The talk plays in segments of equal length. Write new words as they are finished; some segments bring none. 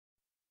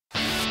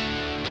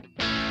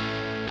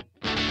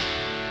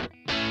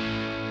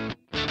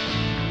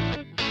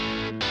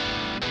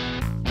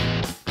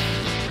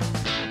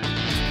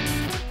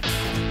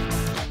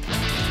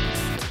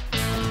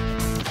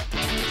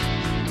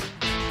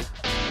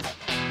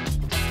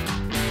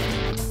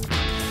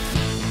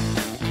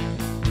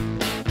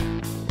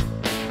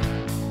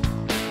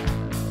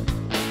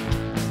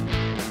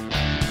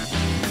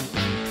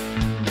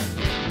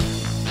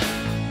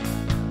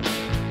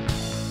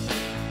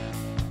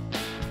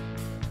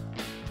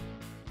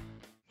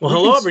Well,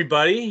 hello,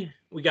 everybody.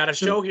 We got a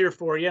show here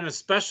for you and a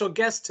special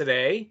guest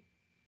today.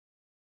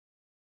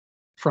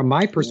 From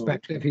my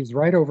perspective, he's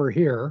right over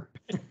here.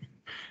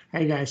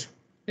 Hey, guys.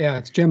 Yeah,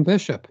 it's Jim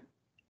Bishop.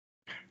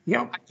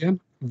 Yep.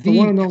 Jim, the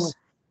one and only.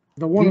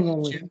 The one and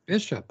only. Jim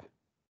Bishop.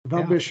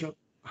 The Bishop.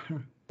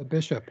 The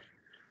Bishop.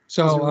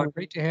 So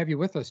great to have you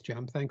with us,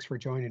 Jim. Thanks for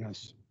joining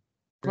us.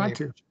 Glad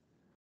to.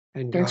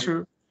 And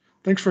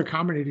thanks for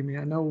accommodating me.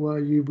 I know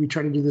we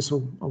tried to do this a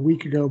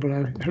week ago, but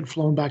I had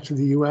flown back to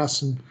the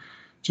U.S. and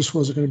just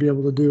wasn't going to be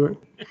able to do it.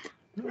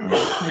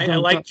 I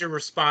liked your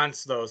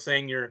response, though,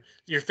 saying your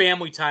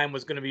family time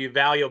was going to be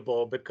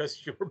valuable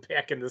because you were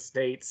back in the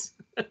States.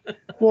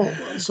 Well,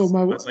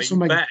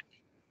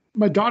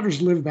 my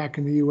daughters live back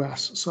in the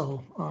U.S.,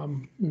 so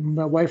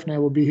my wife and I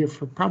will be here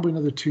for probably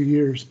another 2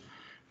 years,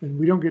 and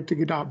we don't get to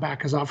get out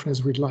back as often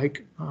as we'd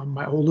like.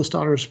 My oldest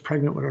daughter is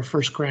pregnant with our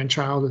first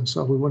grandchild, and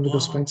so we wanted to go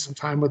spend some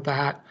time with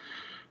that.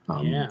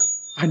 Yeah,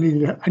 I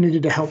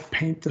needed to help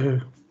paint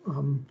the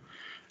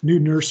new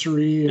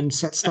nursery and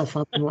set stuff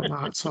up and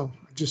whatnot. So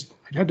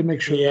I had to make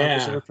sure that I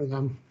was there for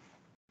them.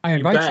 I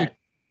invite you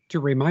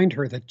to remind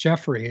her that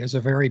Jeffrey is a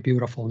very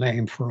beautiful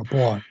name for a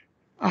boy.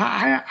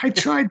 I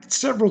tried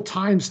several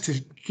times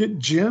to get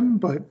Jim,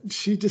 but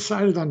she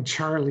decided on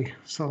Charlie.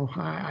 So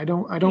I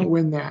don't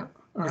win that.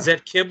 Is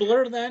that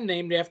Kibler then,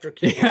 named after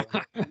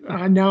Kibler?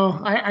 Yeah.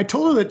 No, I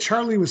told her that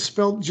Charlie was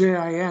spelled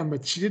J-I-M,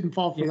 but she didn't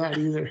fall for that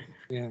either.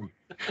 Yeah,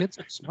 kids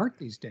are smart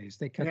these days.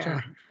 They catch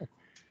on.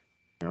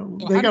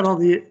 They got all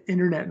the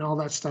internet and all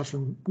that stuff,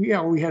 and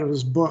all we had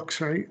was books,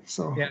 right?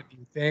 So yeah,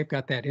 they've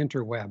got that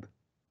interweb.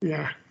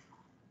 Yeah.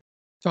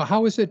 So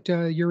how is it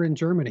you're in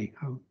Germany?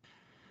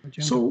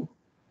 So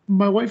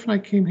my wife and I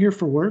came here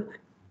for work.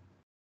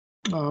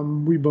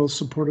 We both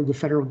supported the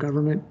federal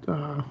government,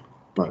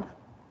 but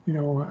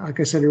like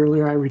I said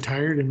earlier, I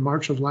retired in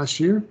March of last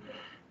year,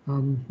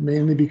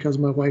 mainly because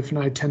my wife and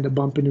I tend to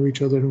bump into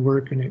each other in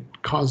work, and it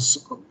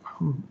causes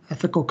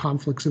ethical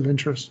conflicts of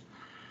interest.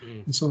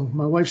 And so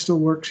my wife still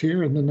works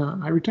here, and then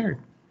I retired.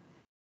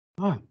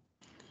 Ah.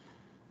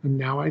 And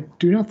now I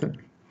do nothing.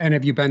 And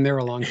have you been there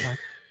a long time?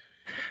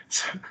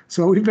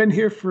 So we've been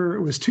here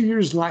it was 2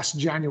 years last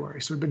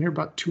January. So we've been here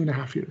about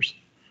 2.5 years.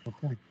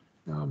 Okay.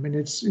 And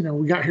it's,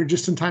 we got here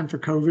just in time for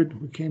COVID.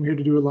 We came here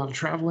to do a lot of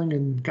traveling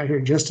and got here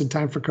just in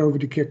time for COVID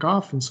to kick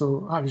off. And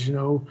so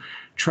obviously,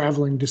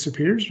 traveling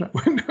disappears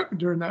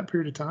during that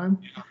period of time.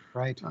 Yeah,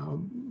 right.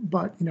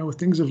 But,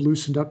 things have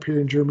loosened up here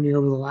in Germany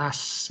over the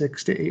last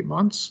 6 to 8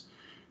 months.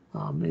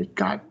 It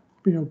got,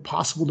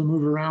 possible to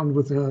move around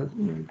with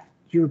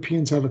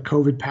Europeans have a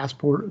COVID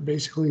passport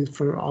basically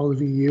for all of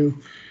the EU.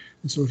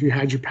 And so if you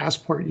had your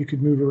passport, you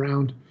could move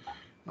around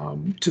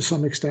to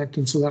some extent.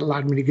 And so that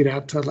allowed me to get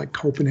out to like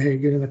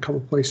Copenhagen and a couple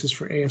places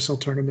for ASL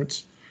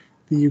tournaments,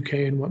 the UK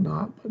and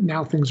whatnot. But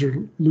now things are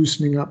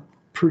loosening up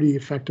pretty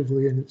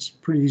effectively, and it's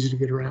pretty easy to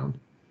get around.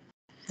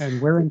 And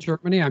where in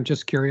Germany? I'm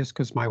just curious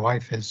because my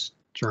wife is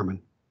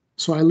German.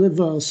 So I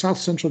live south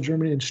central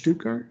Germany in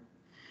Stuttgart.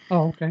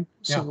 Oh, okay.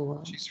 Yeah,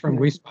 so, she's from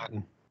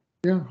Wiesbaden.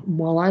 Yeah,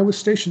 well, I was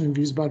stationed in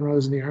Wiesbaden when I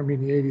was in the Army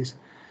in the 80s.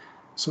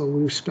 So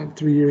we've spent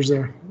 3 years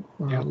there.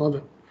 I love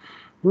it.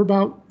 We're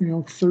about,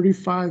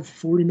 35,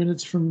 40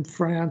 minutes from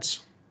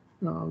France,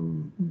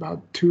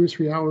 about 2 or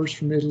 3 hours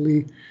from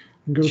Italy,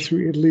 and go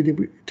through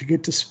Italy to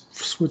get to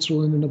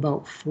Switzerland in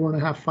about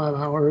 4.5, 5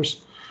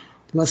 hours,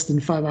 less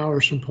than 5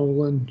 hours from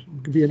Poland,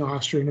 Vienna,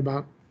 Austria in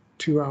about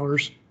 2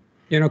 hours.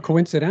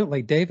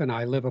 Coincidentally, Dave and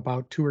I live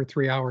about 2 or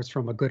 3 hours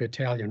from a good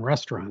Italian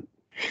restaurant.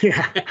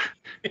 Yeah.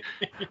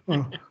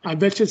 Well, I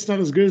bet you it's not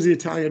as good as the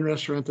Italian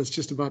restaurant that's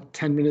just about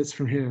 10 minutes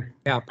from here.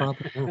 Yeah,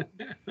 probably.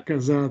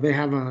 Because they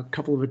have a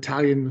couple of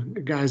Italian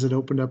guys that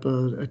opened up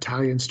an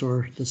Italian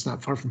store that's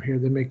not far from here.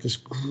 They make this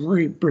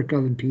great brick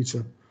oven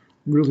pizza.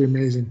 Really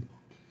amazing.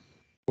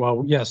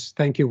 Well, yes,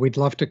 thank you. We'd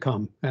love to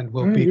come, and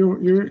we'll be.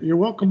 You're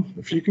welcome.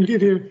 If you can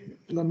get here,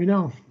 let me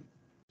know.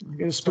 I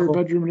got a spare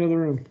bedroom in the other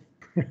room.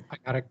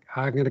 I'm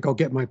gonna go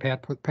get my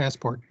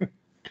passport.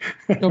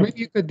 So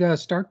maybe you could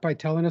start by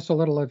telling us a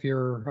little of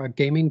your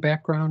gaming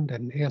background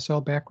and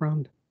ASL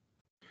background.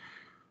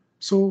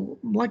 So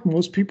like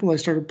most people, I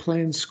started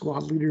playing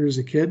Squad Leader as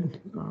a kid.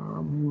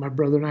 My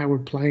brother and I were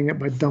playing it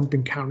by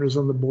dumping counters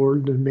on the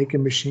board and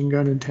making machine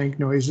gun and tank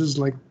noises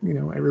like,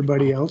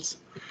 everybody else.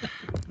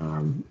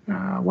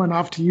 Went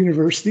off to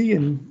university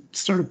and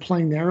started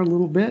playing there a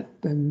little bit.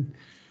 And,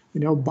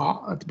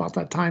 about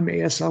that time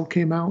ASL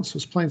came out. So I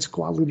was playing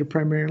Squad Leader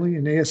primarily,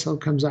 and ASL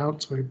comes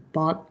out. So I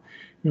bought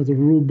the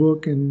rule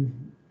book and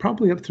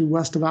probably up through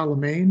west of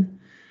Alamein,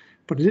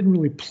 but I didn't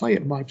really play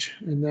it much.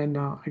 And then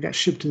I got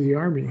shipped to the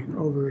Army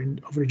over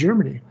to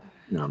Germany.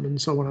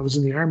 And so when I was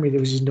in the Army, there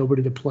was just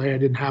nobody to play. I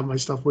didn't have my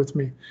stuff with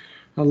me.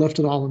 I left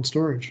it all in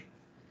storage.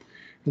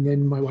 And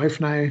then my wife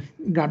and I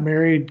got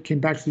married, came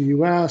back to the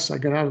U.S. I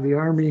got out of the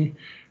Army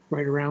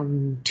right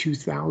around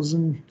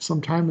 2000,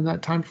 sometime in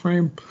that time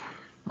frame.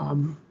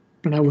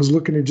 And I was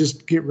looking to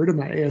just get rid of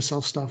my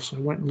ASL stuff. So I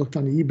went and looked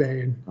on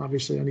eBay, and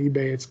obviously on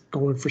eBay, it's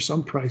going for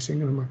some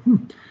pricing. And I'm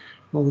like,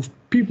 well, if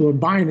people are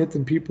buying it,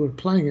 then people are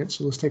playing it.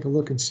 So let's take a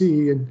look and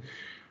see. And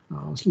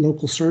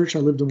local search. I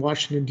lived in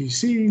Washington,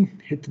 D.C.,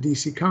 hit the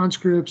D.C.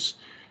 conscripts.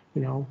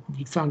 You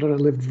found out I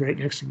lived right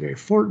next to Gary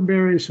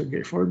Fortenberry, so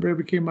Gary Fortenberry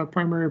became my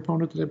primary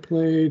opponent that I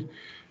played.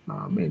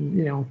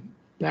 And,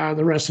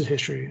 the rest is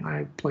history.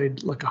 I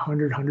played like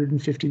 100,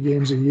 150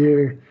 games a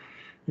year,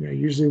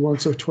 usually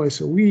once or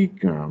twice a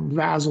week.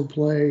 Vassal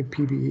play,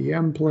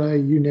 PBEM play,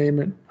 you name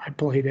it, I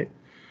played it.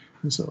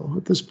 And so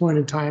at this point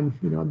in time,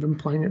 I've been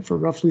playing it for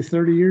roughly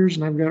 30 years,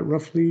 and I've got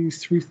roughly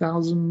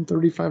 3,000,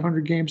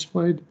 3,500 games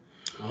played.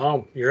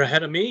 Oh, you're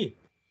ahead of me.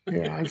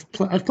 Yeah,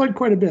 I've played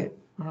quite a bit.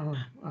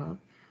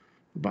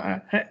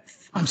 But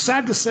I'm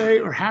sad to say,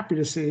 or happy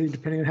to say,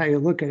 depending on how you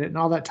look at it, in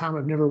all that time,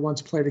 I've never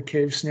once played a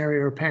cave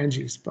scenario or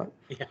Pangees. But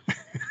yeah.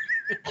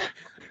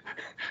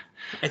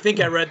 I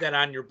think I read that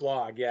on your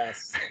blog.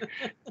 Yes.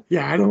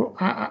 Yeah, I don't.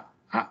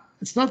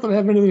 It's not that I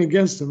have anything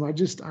against them. I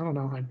don't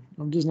know.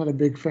 I'm just not a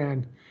big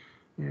fan.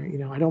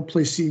 I don't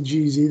play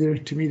CGs either.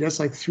 To me, that's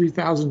like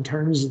 3,000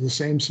 turns of the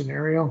same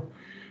scenario.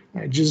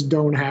 I just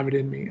don't have it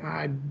in me.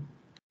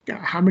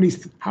 How many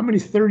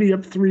 30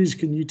 up threes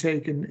can you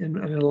take in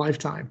a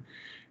lifetime?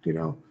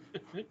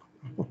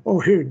 Oh,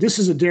 here, this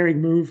is a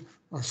daring move,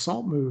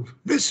 assault move.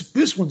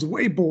 This one's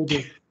way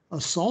bolder,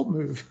 assault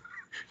move,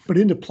 but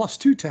into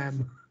 +2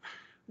 10.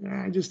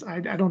 I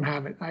don't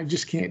have it. I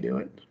just can't do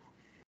it.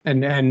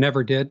 And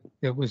never did.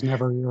 It was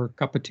never your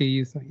cup of tea.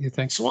 You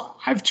think? So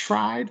I've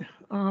tried.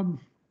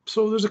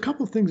 So there's a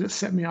couple of things that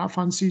set me off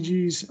on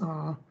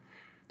CGs.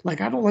 Like,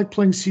 I don't like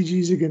playing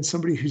CGs against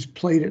somebody who's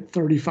played it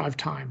 35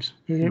 times,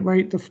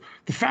 right?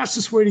 The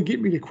fastest way to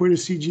get me to quit a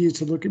CG is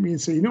to look at me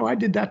and say, I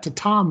did that to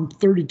Tom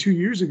 32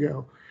 years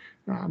ago.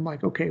 I'm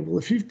like, okay, well,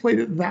 if you've played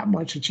it that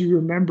much that you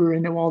remember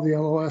and know all the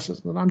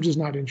LOSs, then I'm just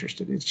not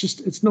interested.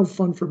 It's no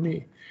fun for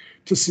me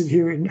to sit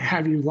here and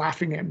have you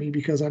laughing at me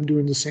because I'm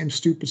doing the same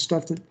stupid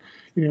stuff that,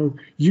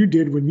 you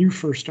did when you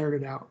first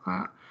started out.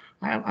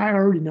 I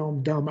already know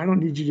I'm dumb. I don't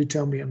need you to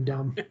tell me I'm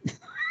dumb.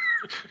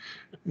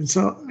 And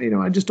so,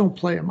 I just don't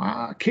play them.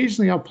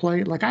 Occasionally I'll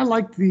play, like, I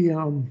like the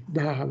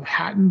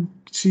Hatton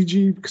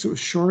CG because it was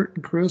short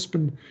and crisp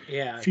and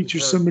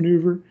features some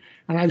maneuver.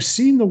 And I've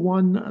seen the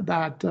one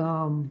that,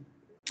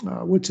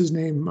 what's his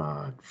name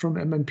from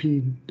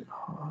MMP?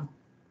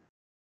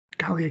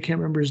 Golly, I can't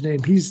remember his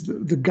name. He's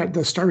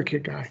the starter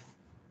kit guy.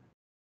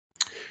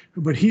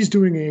 But he's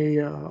doing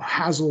a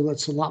Hazel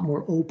that's a lot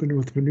more open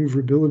with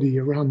maneuverability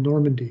around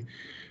Normandy.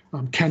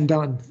 Ken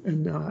Dunn.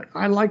 And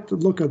I like the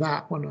look of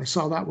that one. I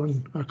saw that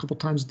one a couple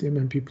times at the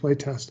MMP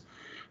playtest.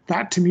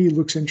 That to me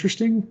looks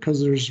interesting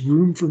because there's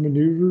room for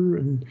maneuver,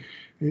 and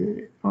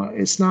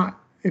it's not,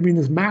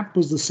 the map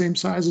was the same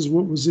size as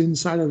what was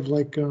inside of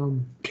like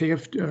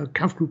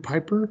Kampfgruppe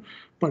Piper,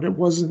 but it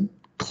wasn't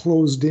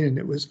closed in.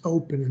 It was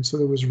open, and so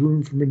there was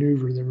room for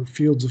maneuver. There were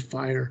fields of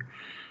fire.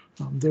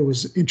 There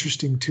was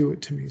interesting to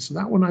it to me. So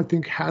that one I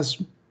think has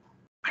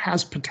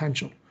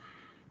potential.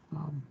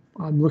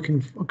 I'm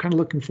kind of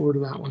looking forward to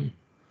that one.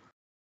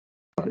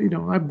 But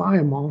I buy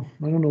them all.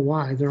 I don't know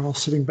why. They're all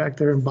sitting back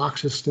there in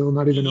boxes still,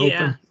 not even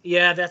open.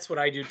 Yeah, that's what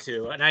I do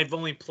too. And I've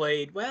only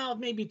played,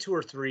 maybe 2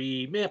 or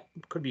 3,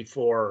 could be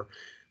 4.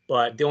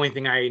 But the only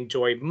thing I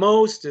enjoy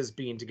most is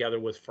being together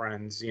with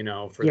friends,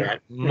 for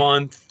that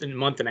month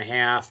and a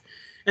half,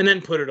 and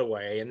then put it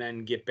away and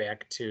then get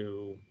back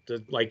to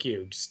like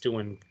you, just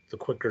doing the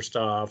quicker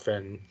stuff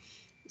and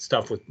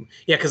stuff with,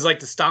 because like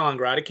the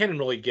Stalingrad, I can't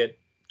really get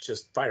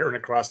just firing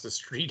across the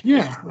street.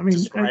 Yeah,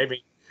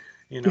 describing,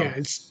 Yeah,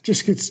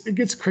 it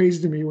gets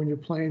crazy to me when you're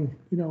playing,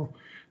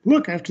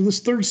 look, after this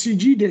third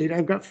CG date,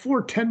 I've got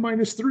 4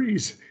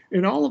 10-3s,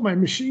 and all of my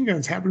machine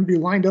guns happen to be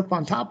lined up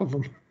on top of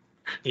them.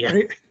 Yeah.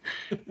 Right?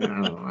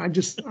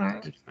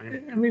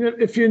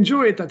 If you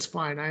enjoy it, that's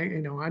fine.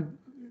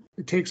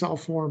 It takes all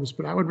forms,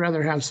 but I would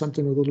rather have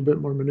something with a little bit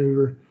more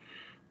maneuver,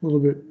 a little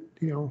bit,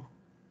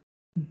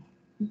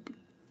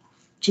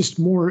 just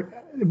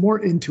more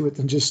into it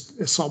than just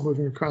assault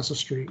moving across the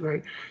street,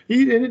 right?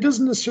 And it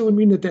doesn't necessarily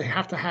mean that they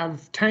have to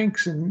have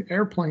tanks and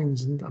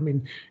airplanes,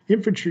 and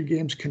infantry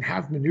games can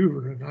have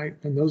maneuver,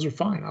 and those are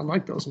fine. I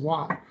like those a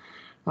lot.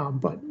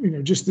 But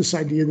just this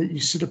idea that you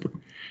sit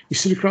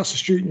across the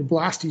street and you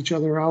blast each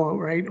other out,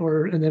 right?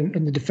 And then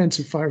in the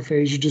defensive fire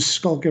phase, you just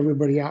skulk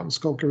everybody out and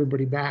skulk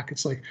everybody back.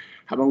 It's like,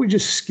 how about we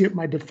just skip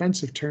my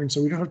defensive turn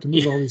so we don't have to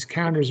move all these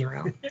counters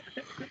around?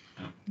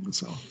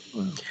 So,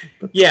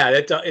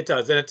 it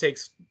does, and it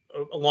takes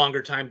a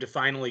longer time to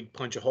finally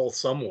punch a hole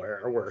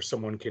somewhere where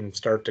someone can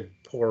start to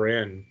pour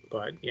in.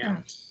 But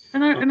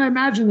And I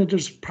imagine that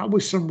there's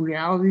probably some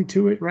reality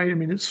to it, right?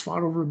 It's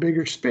fought over a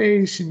bigger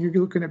space, and you're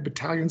looking at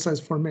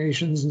battalion-sized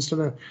formations instead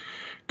of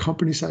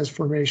company-sized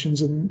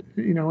formations, and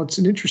it's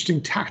an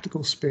interesting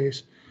tactical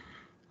space.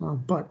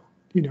 But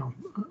I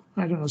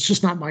don't know. It's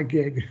just not my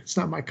gig. It's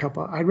not my cup.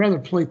 I'd rather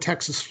play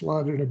Texas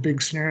Flood in a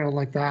big scenario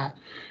like that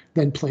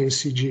than play a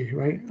CG,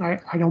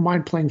 right? I don't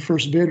mind playing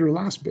first bid or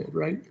last bid,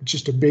 right? It's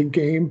just a big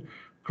game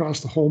across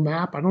the whole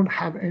map. I don't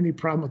have any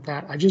problem with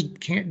that. I just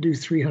can't do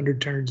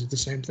 300 turns of the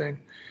same thing.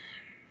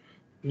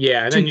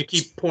 Yeah, and then you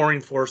keep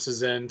pouring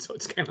forces in, so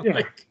it's kind of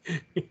like,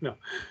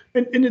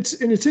 And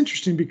it's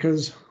interesting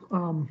because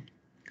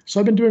So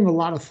I've been doing a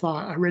lot of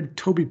thought. I read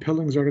Toby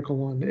Pilling's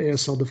article on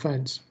ASL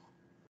defense,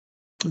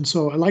 and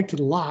so I liked it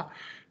a lot.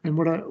 And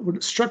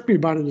what struck me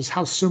about it is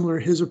how similar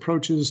his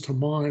approach is to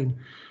mine.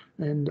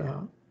 And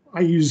I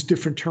use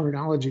different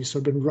terminology. So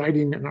I've been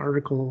writing an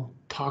article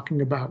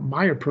talking about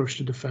my approach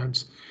to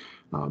defense.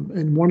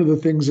 And one of the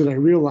things that I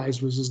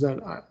realized is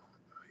that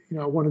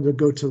I wanted to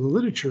go to the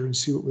literature and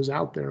see what was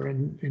out there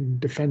in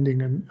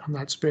defending on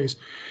that space.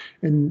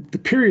 And the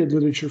period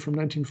literature from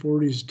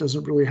 1940s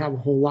doesn't really have a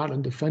whole lot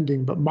on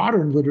defending, but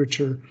modern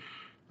literature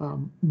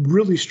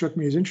really struck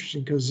me as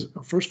interesting because,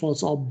 first of all,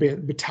 it's all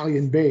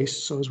battalion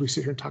based. So as we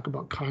sit here and talk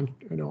about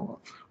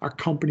our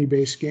company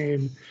based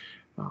game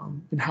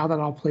and how that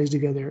all plays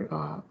together,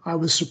 I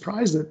was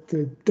surprised that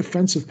the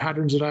defensive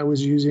patterns that I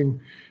was using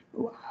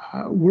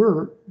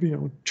were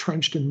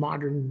trenched in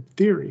modern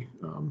theory.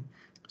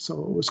 So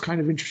it was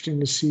kind of interesting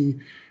to see,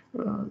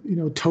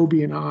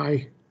 Toby and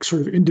I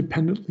sort of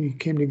independently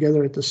came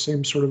together at the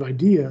same sort of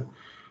idea,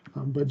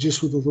 but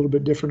just with a little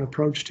bit different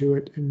approach to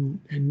it, and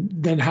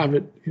then have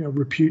it,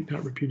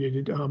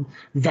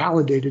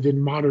 validated in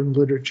modern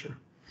literature.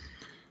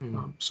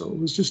 So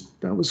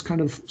that was kind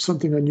of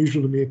something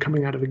unusual to me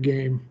coming out of a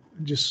game.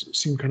 It just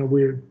seemed kind of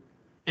weird.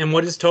 And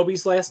what is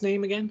Toby's last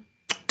name again?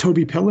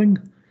 Toby Pilling.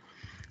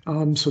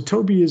 So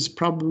Toby is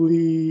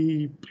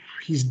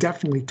he's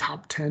definitely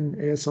top 10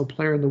 ASL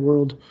player in the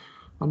world.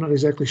 I'm not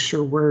exactly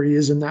sure where he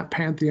is in that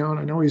pantheon.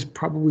 I know he's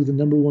probably the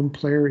 #1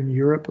 player in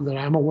Europe that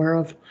I'm aware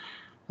of.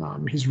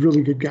 He's a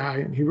really good guy,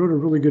 and he wrote a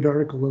really good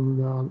article in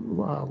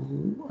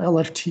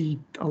LFT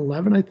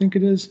 11, I think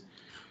it is.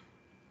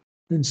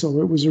 And so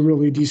it was a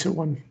really decent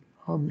one.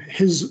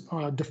 His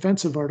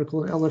defensive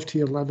article in LFT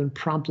 11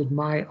 prompted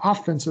my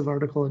offensive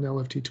article in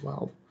LFT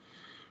 12.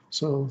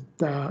 So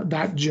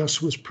that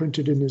just was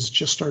printed and has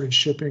just started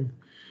shipping.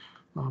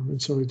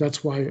 And so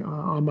that's why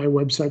on my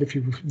website, if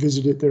you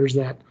visit it, there's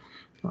that.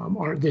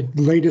 The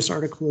latest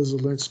article is a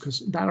list, because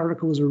that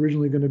article was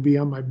originally going to be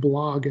on my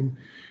blog. And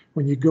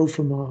when you go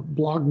from a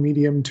blog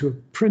medium to a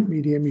print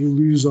medium, you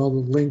lose all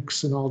the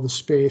links and all the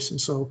space. And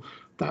so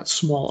that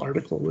small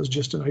article was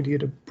just an idea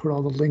to put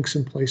all the links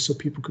in place so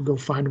people could go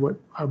find what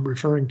I'm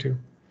referring to.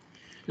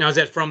 Now, is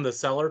that from the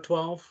ASLer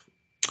 12?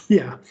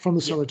 Yeah, from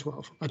the ASLer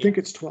 12. I think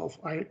it's 12.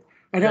 I'd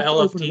have to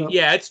open it up.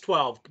 Yeah, it's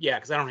 12. Yeah,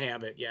 because I don't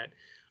have it yet.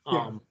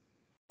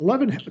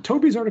 11.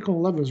 Toby's article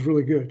 11 was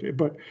really good,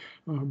 but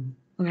and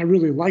I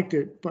really liked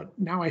it. But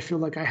now I feel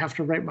like I have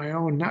to write my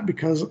own, not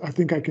because I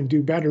think I can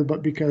do better,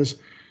 but because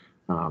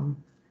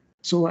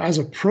so as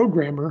a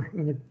programmer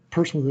and a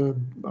person with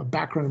a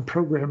background in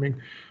programming,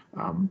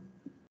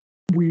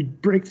 we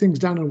break things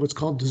down in what's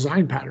called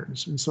design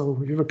patterns. And so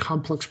if you have a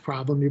complex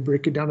problem, you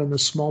break it down into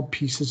small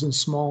pieces and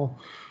small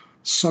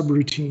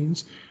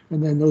subroutines,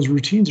 and then those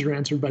routines are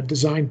answered by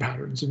design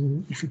patterns.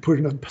 And if you put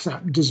enough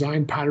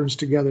design patterns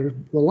together,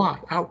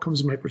 out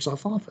comes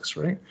Microsoft Office,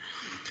 right?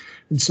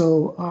 And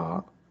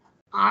so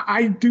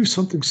I do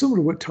something similar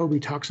to what Toby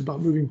talks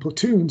about moving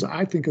platoons.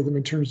 I think of them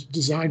in terms of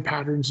design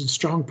patterns and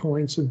strong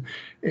points and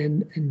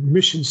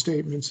mission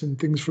statements and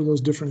things for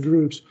those different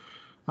groups.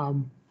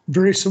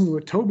 Very similar to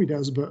what Toby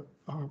does, but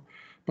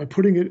by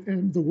putting it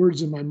in the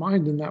words in my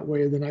mind in that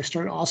way, then I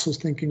start also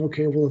thinking,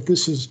 okay, well,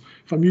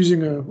 if I'm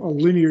using a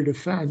linear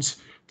defense,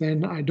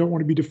 then I don't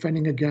want to be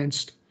defending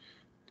against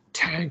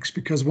tanks,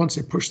 because once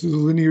they push through the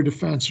linear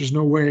defense, there's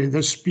no way,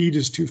 the speed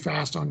is too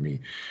fast on me.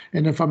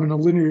 And if I'm in a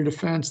linear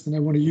defense, then I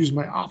want to use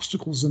my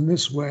obstacles in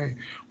this way,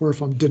 or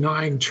if I'm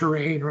denying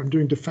terrain, or I'm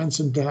doing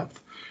defense in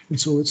depth. And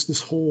so it's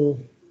this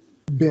whole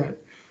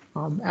bit.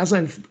 As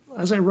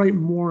I write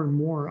more and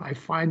more, I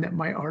find that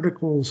my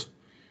articles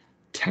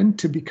tend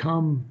to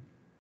become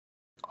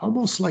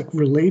almost like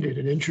related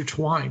and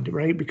intertwined,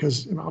 right?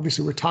 Because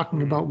obviously we're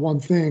talking about one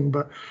thing,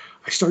 but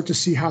I start to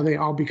see how they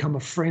all become a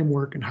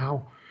framework, and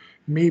how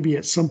maybe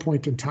at some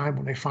point in time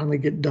when I finally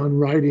get done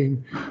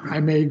writing,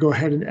 I may go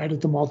ahead and edit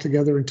them all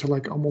together into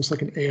almost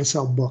like an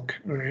ASL book,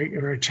 right?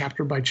 Or a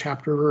chapter by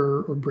chapter,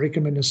 or break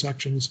them into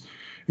sections,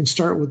 and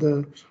start with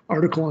the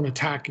article on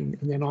attacking,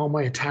 and then all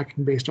my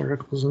attacking based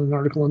articles, and an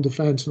article on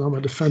defense, and all my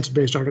defense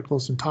based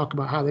articles, and talk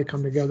about how they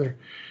come together.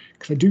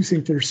 Because I do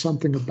think there's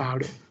something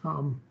about it.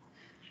 I'm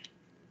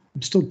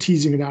still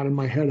teasing it out in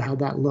my head how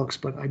that looks,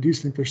 but I do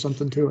think there's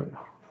something to it.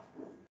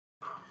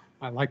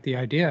 I like the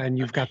idea, and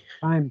you've got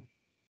time.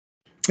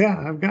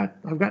 Yeah, I've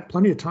got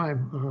plenty of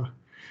time.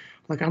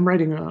 I'm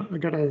writing.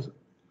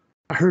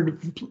 I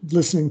heard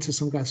listening to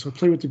some guys. So I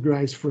play with the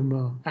guys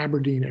from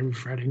Aberdeen every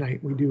Friday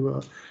night. We do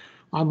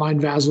online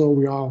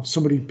Vassal.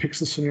 Somebody picks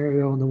the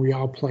scenario, and then we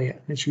all play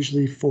it. It's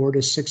usually 4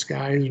 to 6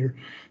 guys, or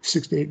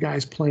 6 to 8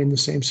 guys playing the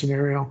same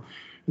scenario,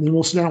 and then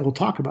we'll sit down and we'll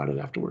talk about it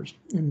afterwards.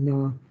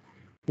 And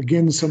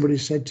again, somebody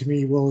said to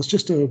me, well, it's a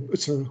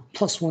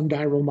 +1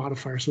 die roll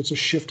modifier. So it's a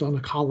shift on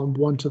a column,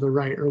 1 to the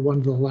right or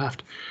 1 to the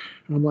left.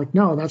 And I'm like,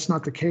 no, that's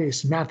not the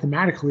case.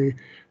 Mathematically,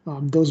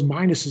 those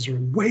minuses are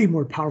way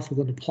more powerful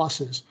than the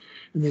pluses.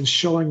 And then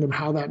showing them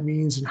how that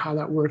means and how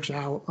that works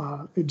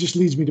out, it just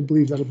leads me to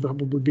believe that it'll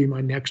probably be my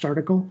next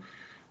article.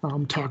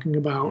 talking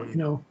about,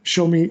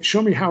 show me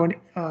how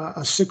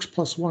a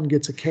 6+1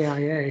 gets a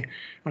KIA,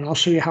 and I'll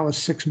show you how a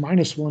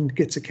 6-1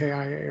 gets a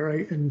KIA,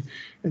 right? And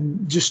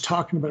just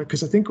talking about it,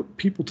 because I think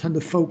people tend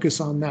to focus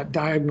on that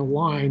diagonal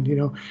line,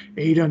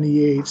 8 on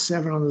the 8,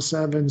 7 on the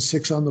 7,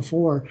 6 on the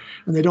 4,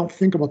 and they don't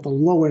think about the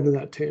low end of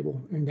that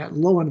table. And that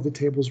low end of the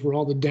table is where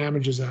all the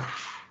damage is at,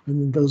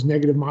 and those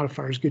negative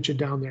modifiers get you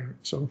down there.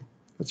 So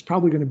that's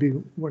probably going to be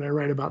what I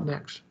write about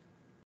next.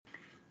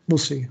 We'll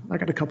see. I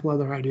got a couple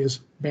other ideas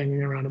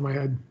banging around in my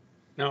head.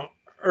 Now,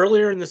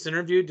 earlier in this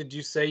interview, did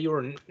you say you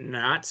were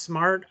not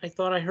smart? I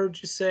thought I heard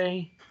you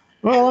say.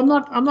 Well, I'm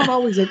not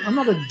always I'm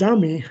not a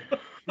dummy.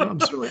 I'm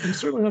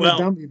certainly not a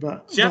dummy,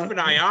 but Jeff and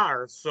I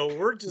are. So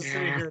we're just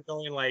sitting here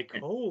going like,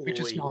 holy we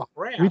just know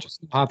crap.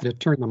 how to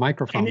turn the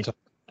microphones up.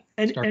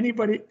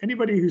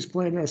 Anybody who's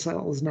playing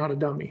SL is not a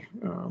dummy.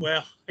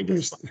 Well, I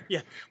guess,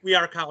 yeah, we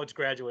are college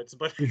graduates,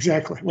 but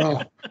exactly.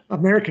 Well,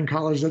 American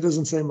college, that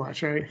doesn't say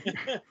much, right?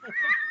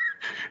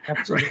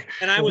 Right.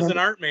 And I was an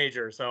art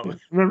major, so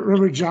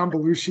remember John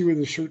Belushi with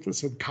a shirt that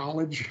said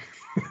college.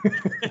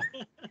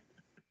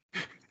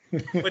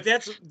 But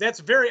that's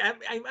very.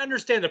 I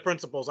understand the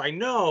principles. I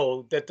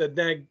know that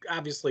the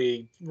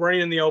obviously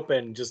running in the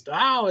open, just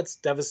it's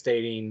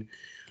devastating.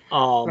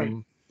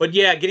 Right. But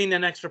yeah, getting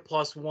an extra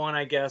 +1,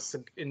 I guess,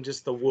 in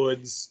just the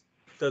woods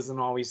doesn't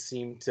always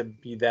seem to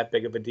be that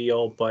big of a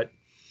deal. But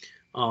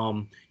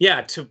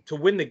yeah, to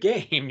win the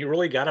game, you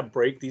really got to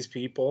break these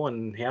people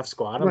and half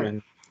squat them. Right.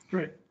 And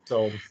right.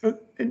 So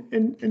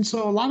and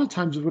so a lot of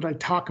times what I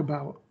talk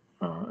about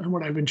and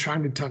what I've been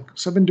trying to talk,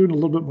 so I've been doing a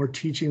little bit more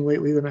teaching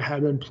lately than I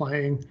had been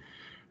playing,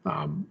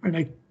 and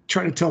I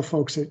try to tell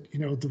folks that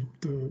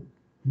the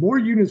more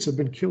units have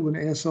been killed in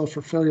ASL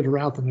for failure to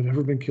route than have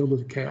ever been killed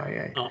with a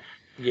KIA.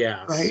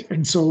 Yes. Right.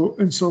 And so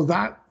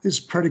that is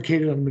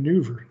predicated on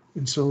maneuver.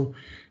 And so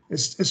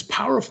as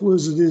powerful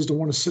as it is to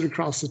want to sit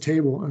across the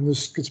table, and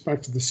this gets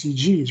back to the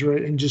CGs,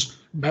 right, and just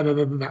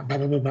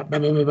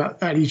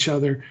at each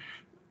other,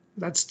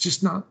 that's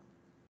just not,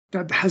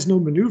 that has no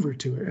maneuver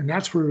to it. And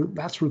that's where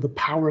the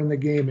power in the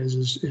game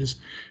is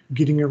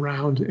getting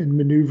around and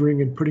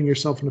maneuvering and putting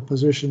yourself in a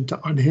position to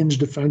unhinge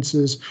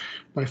defenses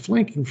by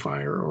flanking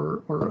fire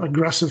or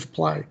aggressive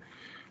play.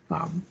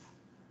 And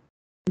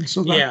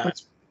so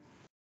that's.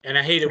 And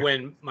I hate it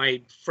when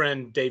my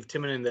friend Dave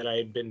Timonen, that I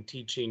had been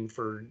teaching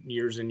for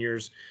years and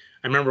years,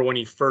 I remember when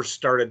he first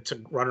started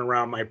to run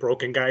around my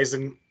broken guys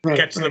and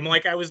catch them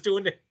like I was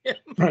doing to him.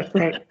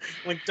 Right.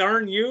 Like,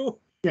 darn you.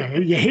 Yeah,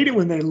 you hate it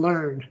when they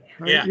learn.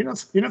 Right? Yeah. You're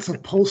not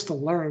supposed to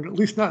learn, at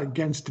least not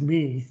against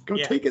me. Go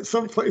take it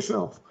someplace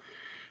else.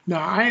 Now,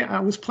 I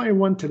was playing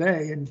one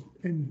today,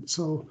 and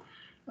so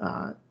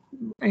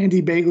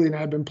Andy Bagley and I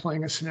have been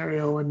playing a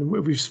scenario, and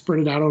we've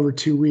spread it out over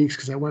 2 weeks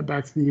because I went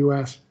back to the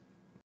U.S.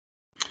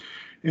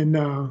 And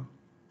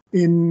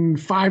in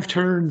 5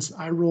 turns,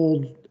 I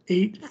rolled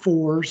 8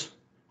 4s,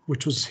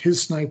 which was his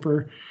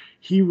sniper.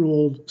 He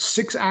rolled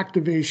 6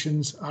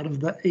 activations out of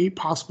the 8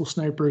 possible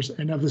snipers,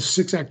 and of his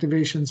 6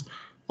 activations,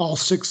 all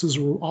 6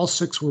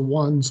 were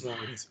ones.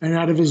 And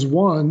out of his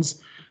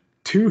ones,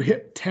 2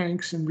 hit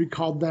tanks and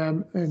recalled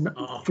them, and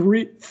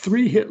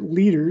 3 hit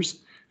leaders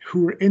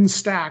who were in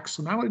stacks.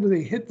 So not only did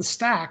they hit the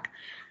stack,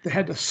 they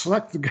had to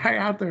select the guy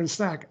out there in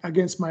stack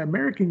against my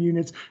American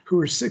units who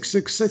were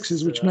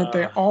 666s, which meant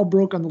they all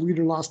broke on the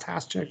leader lost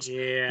task checks.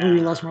 Yeah.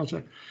 Leader lost moral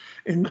check.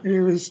 And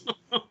it was,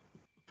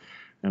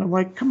 and I'm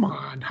like, come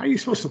on, how are you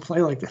supposed to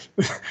play like this?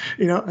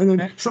 And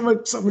then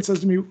someone says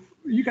to me,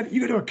 you got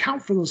to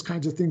account for those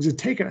kinds of things and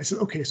take it. I said,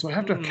 okay, so I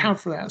have to account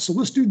for that. So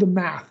let's do the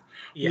math.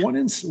 Yeah. 1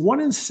 in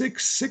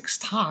 6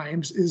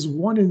 times is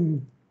 1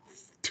 in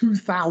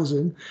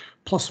 2,000,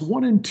 plus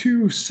 1 in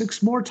 2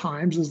 6 more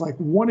times is like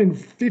 1 in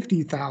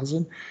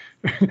 50,000.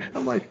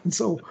 I'm like, and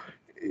so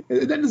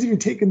that doesn't even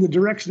take in the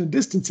direction and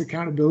distance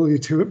accountability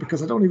to it,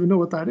 because I don't even know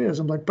what that is.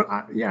 I'm like, but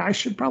I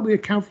should probably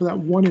account for that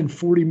 1 in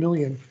 40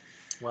 million.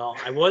 Well,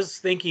 I was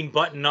thinking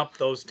button up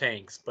those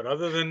tanks, but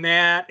other than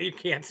that, you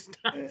can't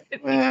stop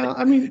it. Well,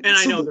 I mean, and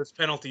I know there's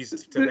penalties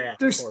to that.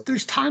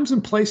 There's times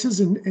and places,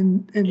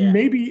 and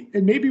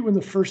maybe when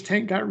the first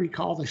tank got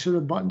recalled, I should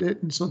have buttoned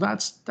it, and so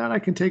that I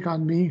can take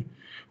on me.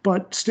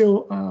 But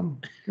still,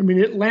 I mean,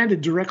 it landed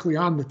directly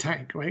on the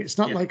tank, right? It's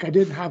not like I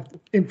didn't have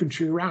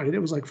infantry around it. It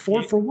was like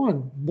 4 for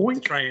 1,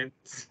 boink. Try and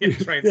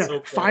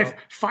soak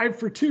 5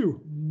 for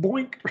 2,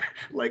 boink,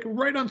 like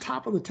right on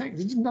top of the tank.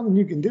 There's nothing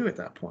you can do at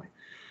that point.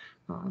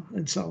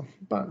 And so,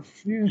 but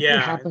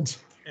it happens.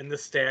 And the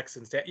stacks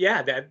and stacks.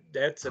 Yeah,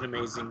 that's an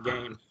amazing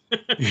game.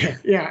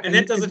 Yeah. And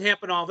that doesn't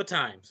happen all the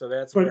time. So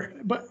that's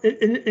but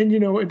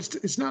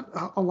it's not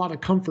a lot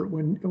of comfort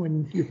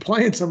when you're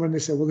playing someone and they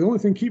say, well, the only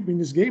thing keeping me in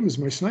this game is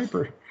my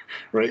sniper,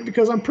 right?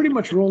 Because I'm pretty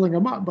much rolling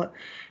them up. But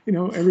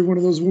every one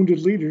of those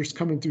wounded leaders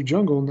coming through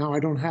jungle, now I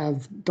don't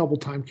have double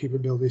time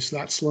capabilities. So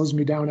that slows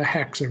me down a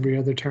hex every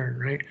other turn,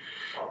 right?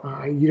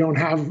 You don't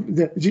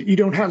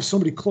have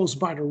somebody close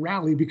by to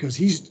rally because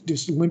he's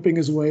just limping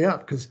his way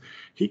up because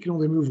he can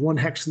only move 1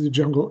 hex through the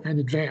jungle and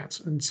advance.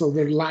 And so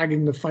they're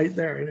lagging the fight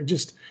there. And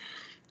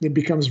it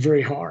becomes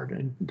very hard.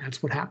 And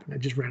that's what happened. I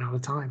just ran out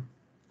of time.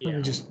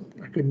 Yeah.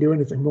 I couldn't do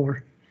anything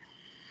more.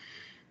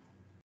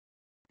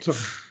 So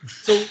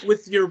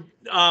with your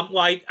well,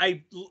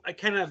 I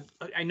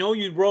know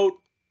you wrote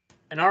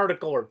an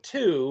article or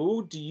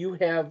two. Do you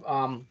have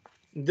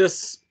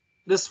this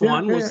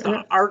one was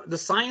the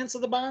science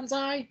of the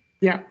bonsai?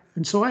 Yeah,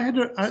 and so I had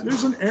to.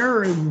 There's an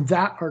error in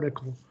that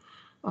article,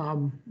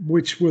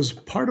 which was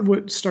part of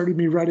what started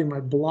me writing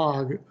my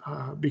blog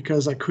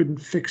because I couldn't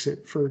fix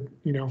it for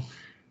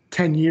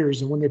 10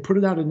 years. And when they put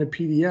it out in the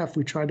PDF,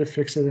 we tried to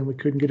fix it and we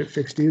couldn't get it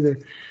fixed either.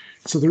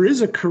 So there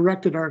is a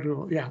corrected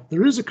article. Yeah,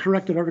 there is a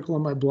corrected article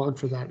on my blog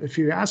for that. If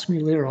you ask me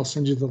later, I'll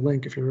send you the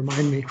link if you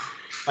remind me.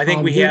 I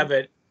think we have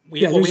it.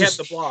 We have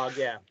the blog.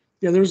 Yeah.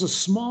 Yeah, there's a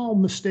small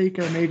mistake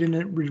I made in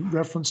it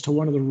reference to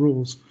one of the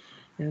rules.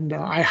 And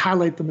I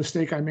highlight the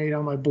mistake I made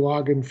on my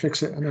blog and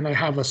fix it. And then I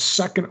have a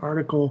second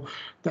article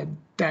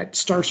that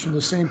starts from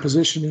the same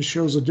position and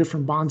shows a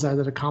different bonsai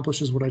that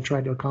accomplishes what I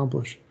tried to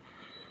accomplish.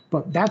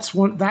 But that's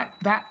one that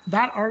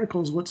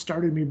article is what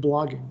started me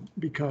blogging,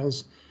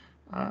 because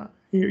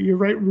you're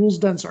right, rules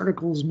dense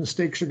articles,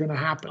 mistakes are going to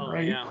happen,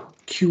 right? Yeah.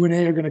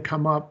 Q&A are going to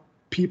come up.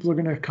 People are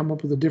going to come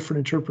up with a different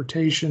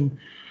interpretation.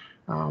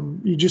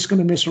 You're just going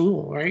to miss a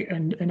rule, right?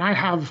 And I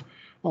have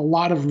a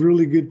lot of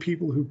really good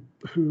people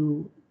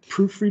who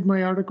proofread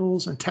my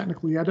articles and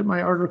technically edit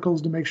my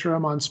articles to make sure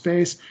I'm on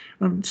space.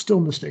 Still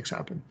mistakes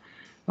happen.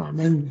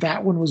 And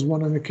that one was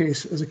one in the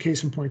case as a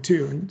case in point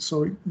too. And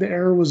so the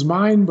error was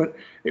mine, but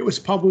it was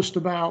published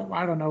about,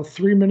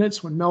 3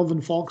 minutes when Melvin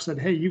Falk said,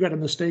 "Hey, you got a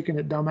mistake in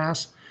it,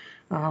 dumbass."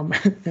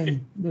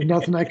 And there's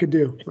nothing I could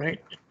do,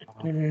 right?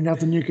 And there's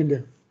nothing you can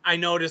do. I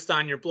noticed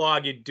on your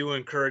blog, you do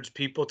encourage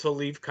people to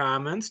leave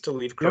comments, to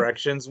leave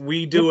corrections. Yep.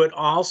 We do it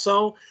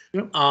also.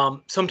 Yep.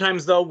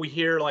 Sometimes though, we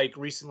hear, like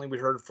recently we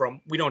heard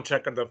we don't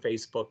check on the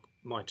Facebook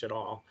much at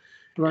all.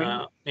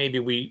 Right. Maybe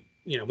we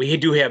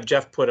do have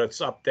Jeff put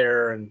us up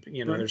there, and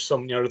right. There's so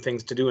many other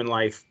things to do in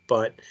life,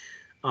 but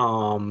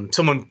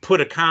someone put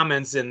a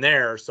comments in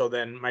there. So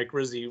then Mike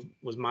Rizzi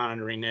was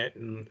monitoring it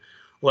and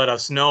let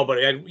us know. But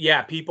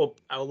people,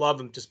 I love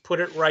them. Just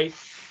put it right.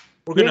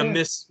 We're gonna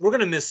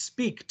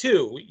misspeak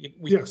too.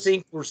 We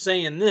think we're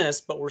saying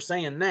this, but we're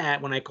saying that.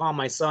 When I call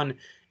my son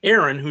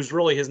Aaron, whose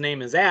really his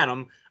name is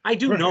Adam, I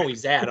do know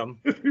he's Adam.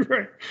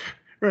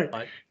 Right.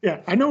 But,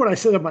 I know what I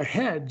said in my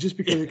head. Just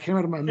because it came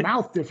out of my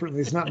mouth differently,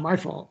 it's not my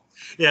fault.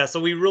 Yeah, so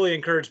we really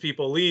encourage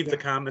people to leave the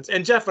comments.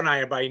 And Jeff and I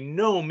are by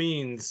no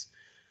means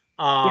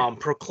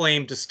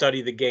proclaimed to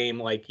study the game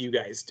like you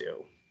guys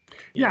do.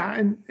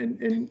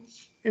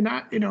 And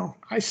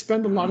I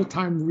spend a lot of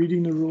time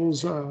reading the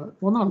rules. Well,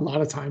 not a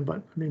lot of time,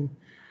 but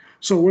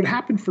so what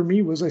happened for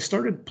me was I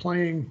started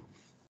playing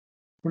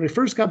when I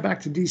first got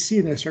back to DC,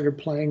 and I started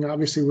playing.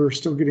 Obviously, we were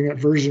still getting at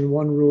version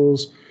 1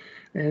 rules,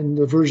 and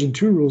the version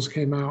 2 rules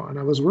came out. And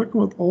I was working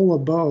with Ola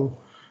Bo,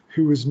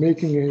 who was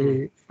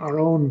making our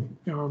own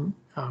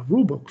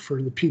rule book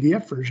for the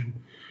PDF version.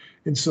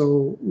 And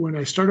so when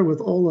I started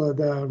with Ola,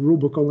 the rule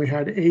book only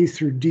had A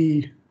through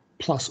D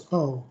plus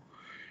O.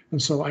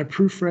 And so I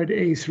proofread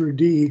A through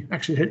D.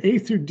 Actually, it had A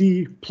through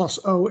D plus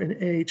O and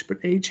H, but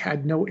H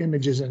had no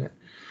images in it.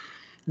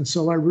 And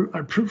so I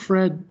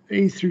proofread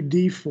A through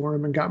D for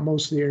him and got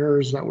most of the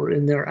errors that were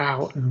in there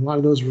out. And a lot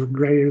of those were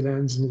greater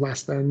thans and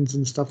less thans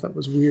and stuff that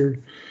was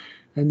weird.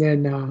 And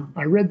then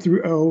I read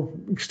through O.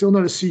 I'm still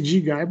not a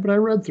CG guy, but I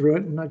read through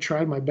it and I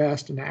tried my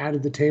best and I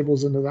added the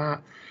tables into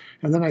that.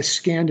 And then I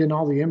scanned in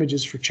all the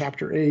images for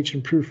chapter H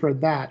and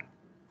proofread that.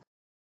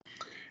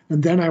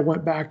 And then I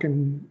went back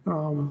and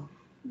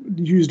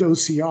used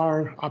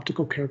OCR,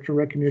 optical character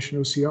recognition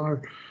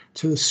OCR,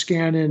 to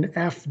scan in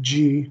F,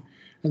 G,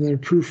 and then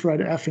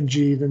proofread F and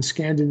G, then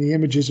scanned in the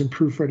images and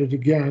proofread it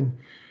again,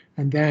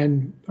 and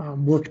then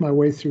worked my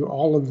way through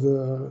all of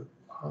the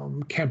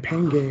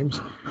campaign games.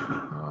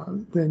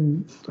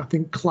 Then I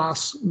think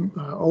Klaus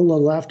Ola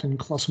left and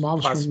Klaus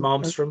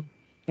Malmstrom.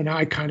 And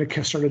I kind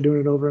of started doing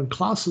it over. And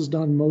Klaus has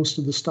done most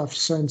of the stuff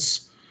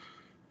since.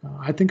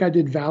 I think I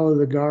did Valor of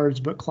the Guards,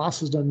 but Klaus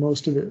has done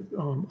most of it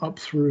up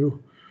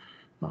through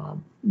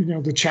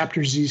the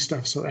chapter Z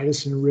stuff. So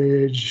Edison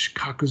Ridge,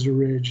 Kakuzu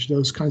Ridge,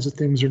 those kinds of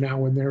things are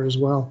now in there as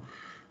well.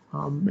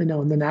 And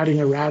then adding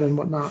errata and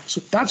whatnot.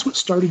 So that's what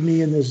started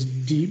me in this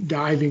deep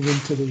diving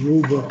into the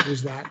rule book,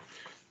 was that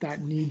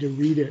need to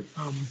read it.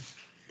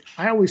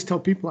 I always tell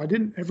people I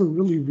didn't ever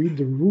really read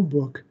the rule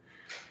book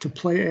to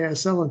play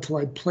ASL until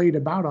I'd played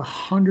about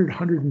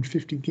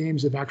 150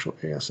 games of actual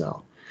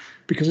ASL,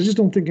 because I just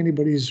don't think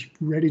anybody's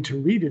ready to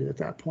read it at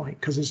that point,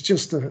 because it's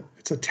just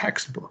it's a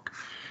textbook.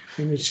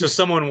 And it's just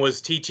someone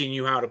was teaching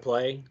you how to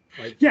play?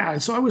 Yeah,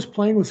 so I was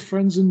playing with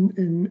friends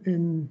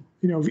in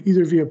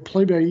either via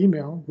play by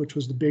email, which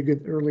was the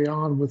big early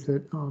on with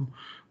it,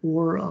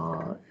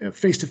 or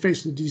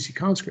face-to-face with the DC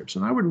conscripts.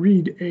 And I would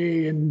read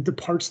A and the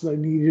parts that I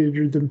needed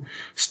or the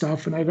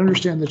stuff, and I'd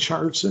understand the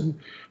charts. And,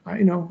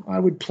 I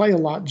would play a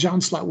lot. John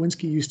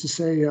Slotwinski used to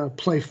say,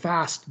 play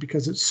fast,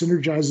 because it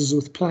synergizes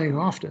with playing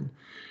often.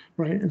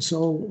 Right. And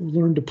so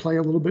learn to play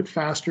a little bit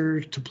faster,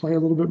 to play a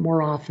little bit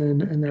more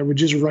often. And I would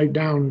just write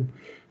down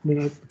I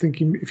mean, I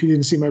think if you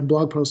didn't see my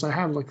blog post, I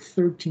have like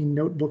 13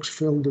 notebooks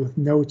filled with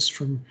notes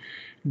from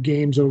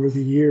games over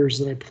the years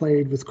that I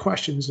played with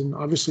questions. And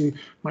obviously,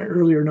 my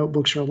earlier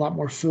notebooks are a lot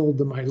more filled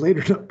than my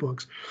later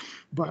notebooks.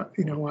 But,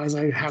 as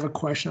I have a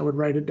question, I would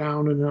write it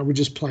down and I would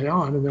just play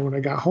on. And then when I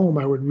got home,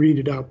 I would read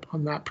it up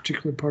on that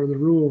particular part of the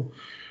rule.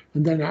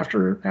 And then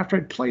after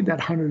I'd played that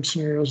 100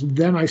 scenarios,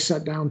 then I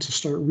sat down to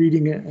start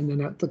reading it. And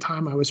then at the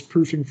time I was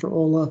proofing for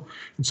Ola.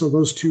 And so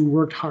those two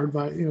worked hard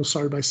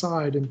side by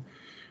side. And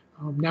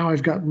now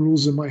I've got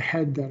rules in my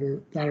head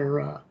that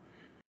are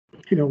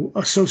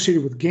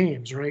associated with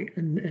games, right?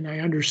 And I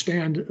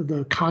understand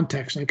the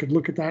context. I could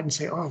look at that and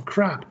say, oh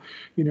crap,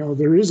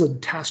 there is a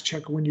task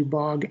check when you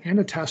bog and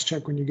a task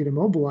check when you get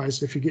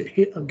immobilized. If you get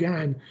hit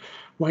again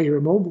while you're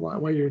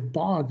immobilized, while you're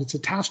bogged, it's a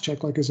task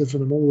check like as if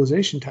an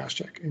immobilization task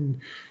check.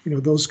 And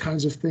those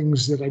kinds of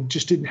things that I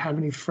just didn't have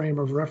any frame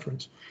of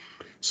reference.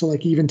 So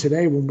like even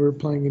today when we were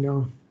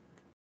playing,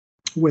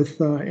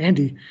 with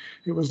Andy,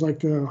 it was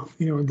like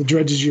the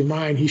dredges your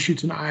mind. He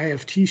shoots an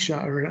IFT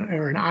shot or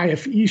an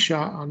IFE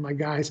shot on my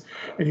guys,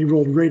 and he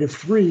rolled rate of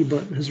 3,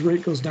 but his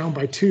rate goes down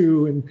by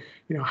 2. And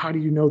how do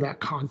you know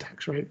that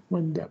context, right?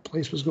 When that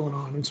place was going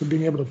on, and so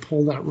being able to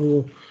pull that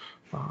rule,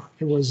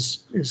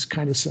 is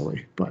kind of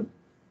silly, but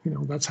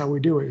that's how we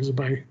do it, is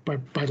by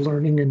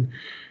learning and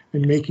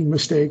making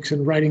mistakes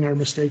and writing our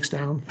mistakes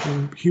down.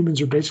 And humans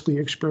are basically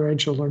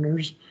experiential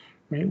learners.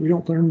 Right? We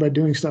don't learn by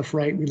doing stuff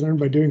right. We learn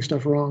by doing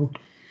stuff wrong.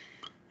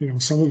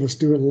 Some of us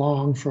do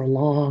it for a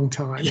long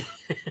time.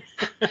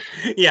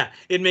 Yeah,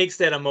 it makes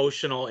that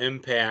emotional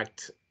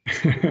impact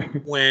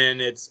when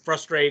it's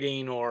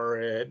frustrating, or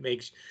it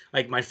makes,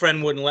 like, my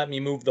friend wouldn't let me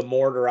move the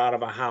mortar out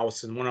of a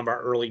house in one of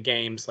our early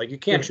games. Like, you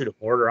can't shoot a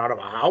mortar out of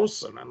a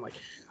house. And I'm like,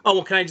 oh,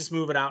 well, can I just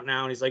move it out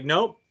now? And he's like,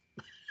 nope.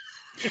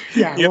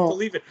 Yeah, you have to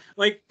leave it.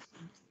 Like,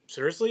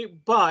 seriously?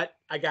 But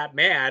I got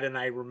mad, and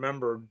I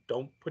remembered,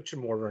 don't put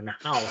your mortar in the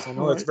house. I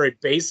know that's very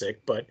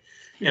basic, but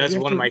and it's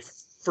one of my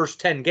first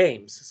 10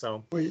 games.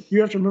 So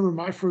you have to remember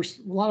a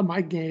lot of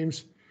my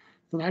games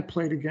that I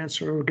played against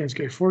are against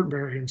Gay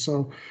Fortenberry. And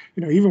so,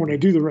 even when I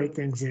do the right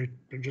things, they're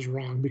just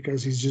wrong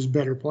because he's just a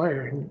better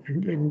player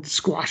and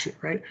squash it,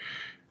 right?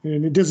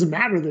 And it doesn't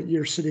matter that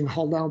you're sitting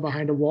hull down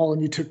behind a wall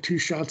and you took 2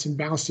 shots and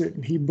bounced it,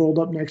 and he bowled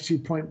up next to you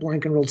point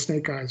blank and rolled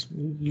snake eyes.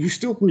 You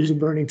still lose a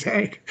burning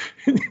tank,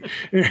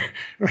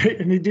 right?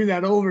 And he'd do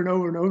that over and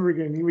over and over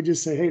again. He would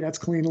just say, "Hey, that's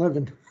clean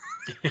living."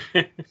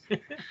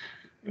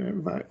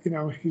 But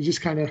you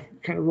just kind of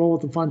roll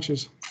with the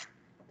punches.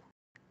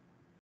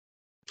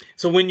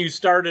 So when you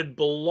started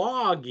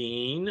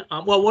blogging,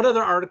 what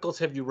other articles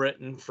have you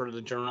written for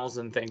the journals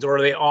and things, or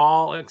are they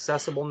all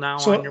accessible now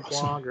on your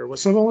blog, or what?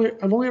 So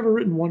I've only ever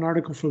written one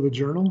article for the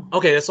journal.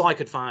 Okay, that's all I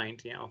could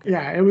find. Yeah. Okay.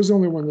 Yeah, it was the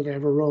only one that I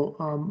ever wrote.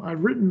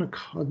 I've written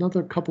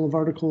another couple of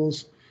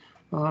articles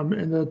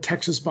in the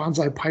Texas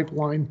Bonsai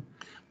Pipeline.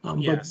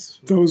 Yes.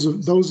 But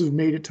those have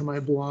made it to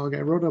my blog.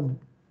 I wrote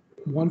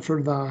one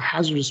for the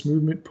Hazardous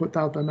Movement, put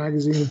out the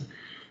magazine.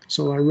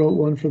 So I wrote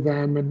one for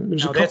them, and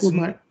there's a couple of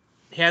my.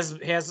 Has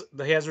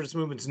the Hazardous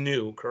Movement's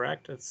new,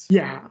 correct?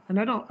 Yeah, and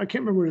I can't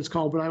remember what it's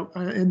called, but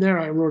in there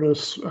I wrote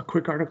a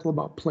quick article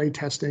about play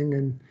testing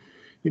and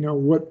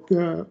what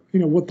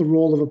the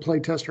role of a play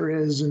tester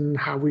is and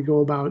how we go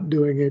about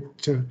doing it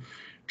to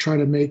try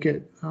to make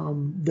it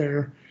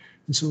there.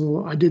 And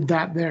so I did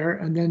that there,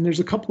 and then there's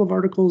a couple of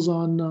articles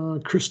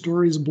on Chris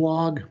Story's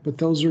blog, but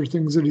those are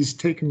things that he's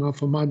taking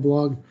off of my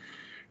blog.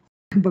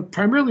 But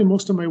primarily,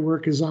 most of my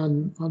work is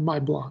on my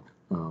blog.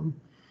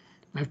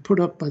 I've put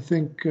up, I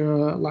think,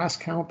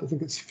 last count, I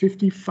think it's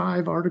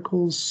 55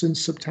 articles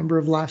since September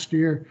of last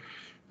year,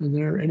 and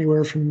they're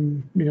anywhere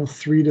from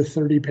 3 to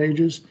 30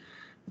 pages.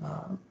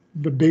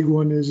 The big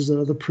one is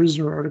the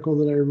prisoner article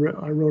that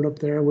I wrote up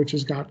there, which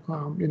has got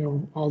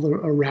all the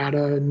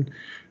errata and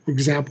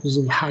examples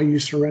of how you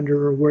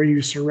surrender or where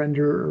you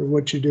surrender or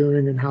what you're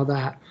doing and how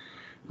that,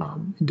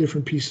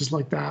 different pieces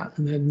like that.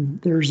 And then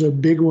there's a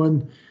big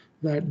one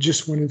that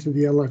just went into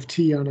the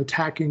LFT on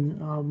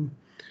attacking.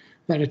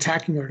 That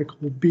attacking article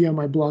will be on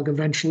my blog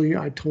eventually.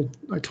 I told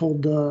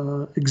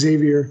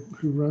Xavier,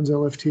 who runs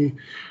LFT,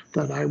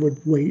 that I would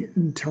wait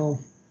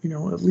until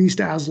at least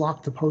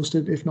ASLer to post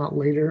it, if not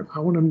later. I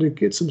want him to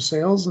get some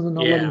sales, and then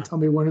I'll let him tell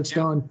me when it's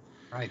done.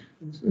 Right.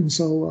 And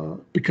so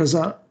because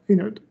I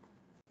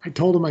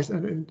told him,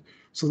 and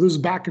so there's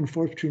back and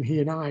forth between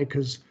he and I,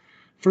 because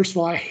first of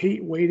all, I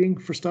hate waiting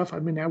for stuff. I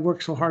mean, I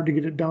work so hard to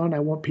get it done. I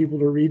want people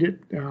to read it.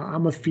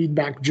 I'm a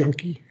feedback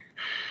junkie.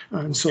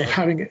 And so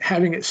having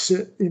it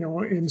sit,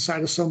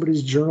 inside of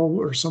somebody's journal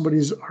or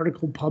somebody's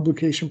article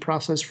publication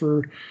process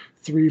for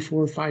 3,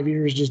 4, 5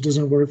 years just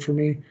doesn't work for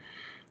me.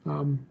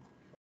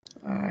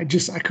 I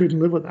couldn't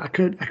live with that.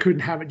 I couldn't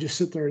have it just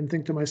sit there and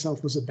think to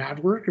myself, was it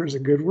bad work or is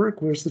it good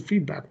work? Where's the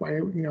feedback? Why,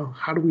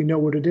 how do we know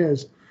what it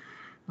is?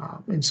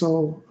 And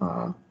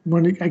so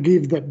when I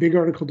gave that big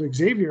article to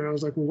Xavier, I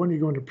was like, well, when are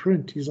you going to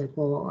print? He's like,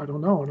 well, I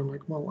don't know. And I'm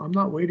like, well, I'm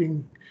not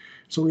waiting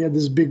So we had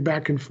this big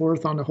back and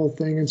forth on the whole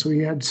thing. And so he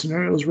had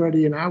scenarios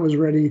ready and I was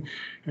ready.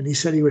 And he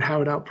said he would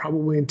have it out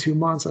probably in 2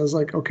 months. I was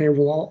like, okay,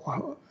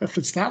 well, if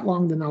it's that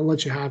long, then I'll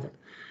let you have it.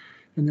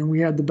 And then we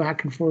had the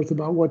back and forth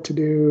about what to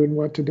do and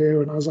what to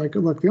do. And I was like,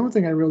 look, the only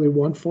thing I really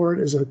want for it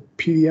is a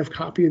PDF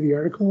copy of the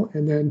article.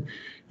 And then,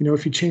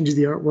 if you change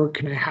the artwork,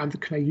 can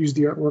I use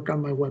the artwork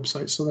on my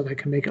website so that I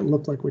can make it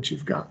look like what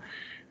you've got?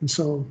 And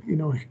so,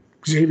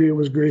 Xavier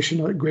was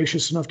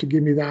gracious enough to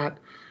give me that.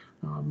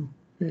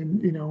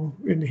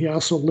 And he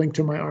also linked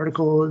to my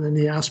article, and then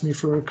he asked me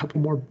for a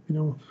couple more,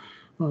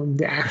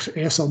 the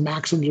ASL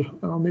maxims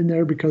in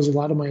there, because a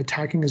lot of my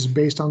attacking is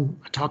based on,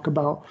 I talk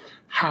about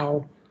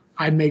how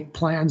I make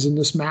plans in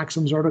this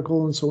maxims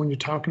article. And so when you're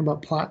talking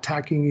about plot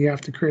attacking, you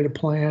have to create a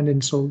plan.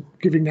 And so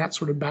giving that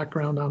sort of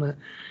background on it.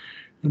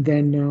 And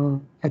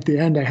then at the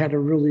end, I had a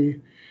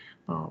really,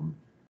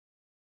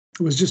 it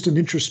was just an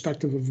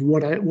introspective of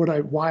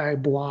why I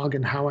blog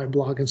and how I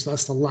blog. And so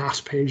that's the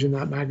last page in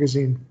that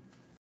magazine.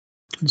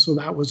 And so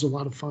that was a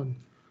lot of fun.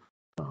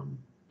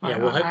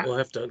 We'll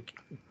have to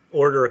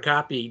order a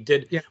copy.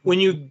 When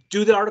you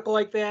do the article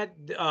like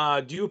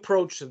that, do you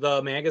approach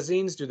the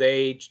magazines? Do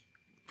they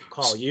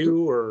call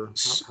you, or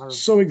how?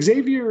 So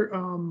Xavier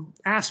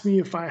asked me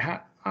if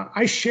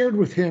I shared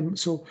with him.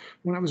 So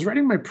when I was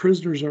writing my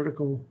prisoners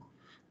article,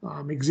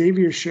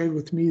 Xavier shared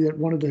with me that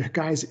one of the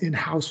guys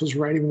in-house was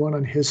writing one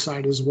on his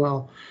side as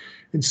well.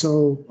 And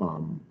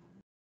so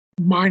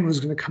mine was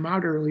going to come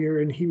out earlier,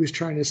 and he was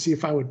trying to see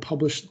if I would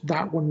publish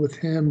that one with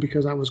him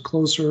because I was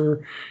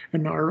closer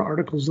and our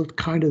articles looked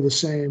kind of the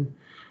same.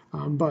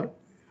 But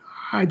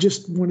I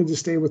just wanted to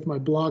stay with my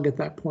blog at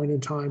that point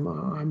in time.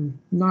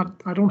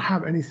 I don't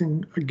have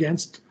anything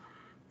against,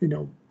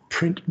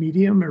 print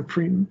medium or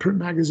print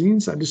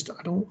magazines.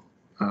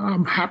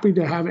 I'm happy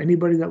to have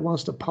anybody that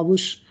wants to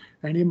publish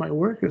any of my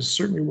work is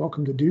certainly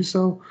welcome to do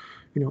so.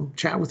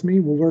 Chat with me.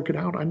 We'll work it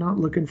out. I'm not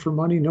looking for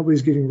money.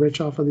 Nobody's getting rich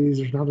off of these.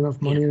 There's not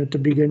enough money in it to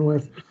begin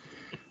with.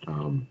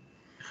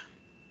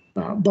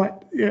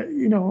 But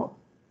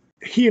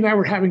he and I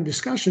were having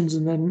discussions,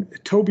 and then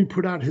Toby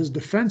put out his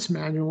defense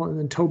manual, and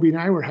then Toby and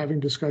I were having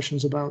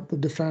discussions about the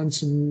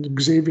defense, and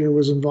Xavier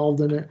was involved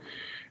in it.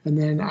 And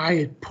then I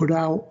had put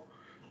out,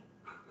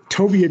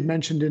 Toby had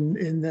mentioned in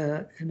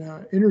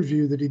an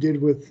interview that he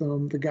did with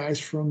the guys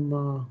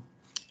from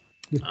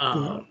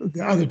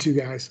the other two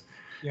guys,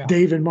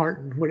 Dave and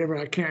Martin, whatever,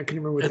 I can't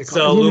remember what they call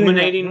it.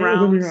 Illuminating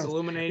rounds.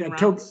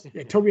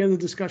 Toby had a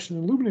discussion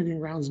in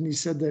illuminating rounds, and he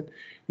said that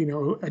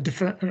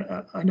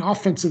an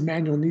offensive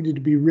manual needed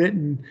to be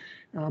written,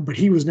 but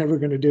he was never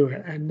going to do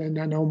it. And then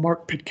I know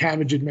Mark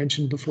Pitcavage had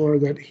mentioned before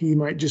that he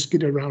might just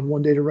get around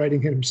one day to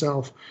writing it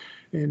himself.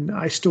 And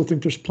I still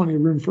think there's plenty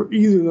of room for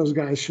either of those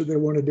guys should they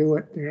want to do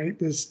it.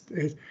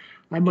 Right?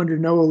 I'm under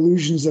no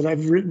illusions that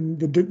I've written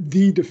the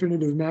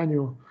definitive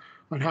manual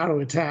on how to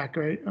attack.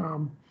 Right.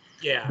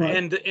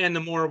 And the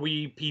more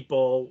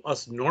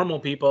us normal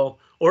people,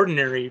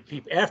 ordinary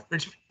people,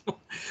 average people,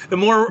 the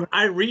more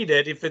I read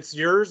it, if it's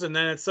yours and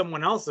then it's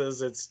someone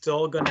else's, it's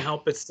still going to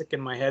help it stick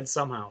in my head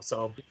somehow.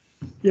 So,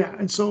 yeah.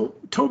 And so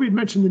Toby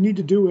mentioned the need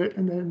to do it.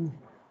 And then,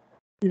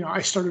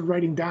 I started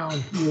writing down,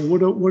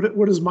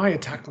 what does my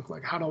attack look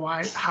like? How do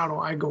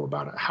I go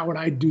about it? How would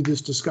I do this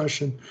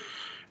discussion?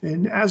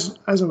 And as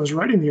I was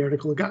writing the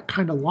article, it got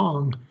kind of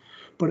long,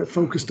 but it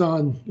focused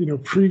on,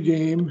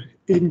 pre-game,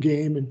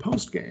 in-game, and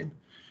post-game.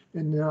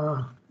 And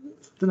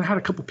then I had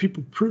a couple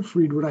people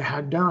proofread what I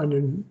had done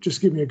and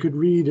just give me a good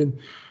read. And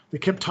they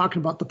kept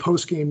talking about the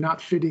post-game not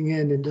fitting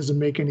in and doesn't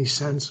make any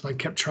sense. And I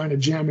kept trying to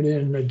jam it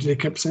in, and they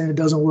kept saying it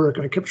doesn't work.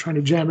 And I kept trying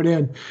to jam it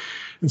in.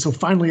 And so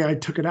finally I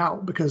took it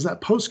out, because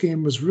that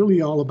post-game was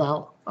really all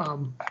about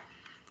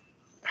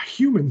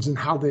humans and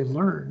how they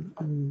learn,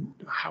 and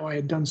how I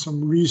had done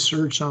some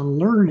research on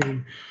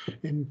learning.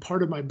 And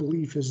part of my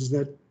belief is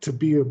that to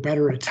be a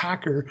better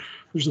attacker,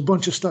 there's a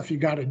bunch of stuff you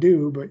got to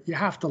do, but you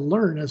have to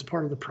learn as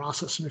part of the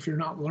process. And if you're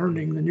not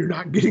learning, then you're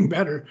not getting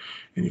better.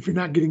 And if you're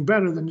not getting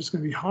better, then it's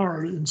going to be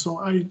hard. And so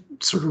I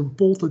sort of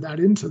bolted that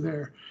into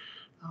there.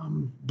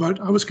 But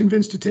I was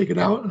convinced to take it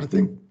out, and I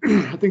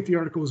think the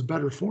article was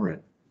better for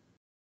it.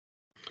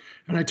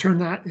 And I turned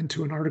that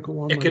into an article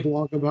on my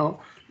blog about,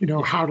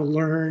 how to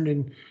learn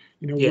and,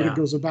 what it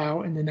goes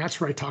about. And then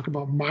that's where I talk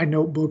about my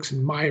notebooks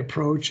and my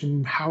approach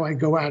and how I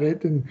go at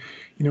it. And,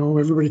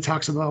 everybody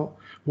talks about,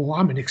 well,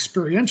 I'm an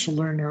experiential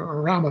learner,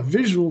 or I'm a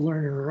visual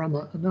learner,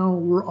 or no,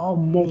 we're all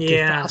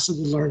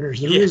multifaceted learners.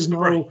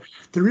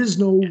 There is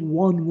no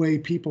one way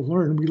people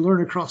learn. We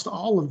learn across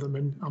all of them.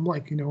 And I'm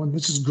like, and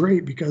this is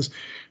great, because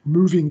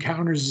moving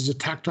counters is a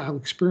tactile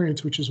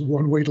experience, which is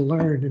one way to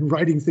learn. And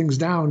writing things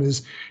down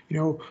is,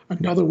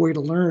 another way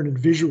to learn. And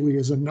visually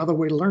is another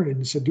way to learn.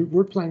 And so, dude,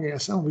 we're playing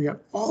ASL. We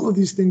got all of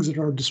these things at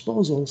our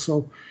disposal.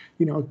 So,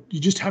 you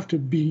just have to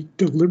be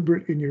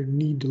deliberate in your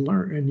need to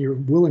learn and your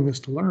willingness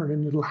to learn,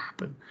 and it'll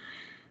happen.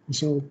 And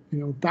so,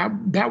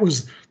 that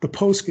was the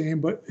post game.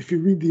 But if you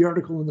read the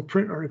article in the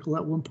print article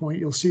at one point,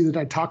 you'll see that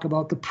I talk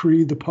about the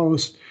pre, the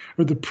post,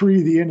 or the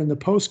pre, the in, and the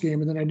post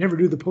game, and then I never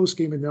do the post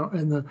game in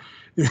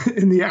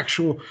the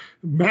actual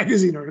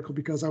magazine article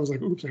because I was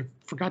like, oops, I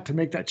forgot to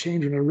make that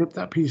change and I ripped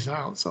that piece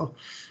out. So,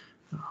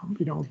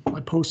 I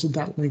posted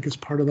that link as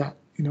part of that.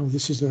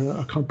 This is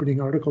a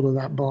accompanying article to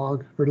that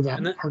blog or to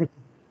that article.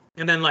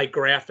 And then like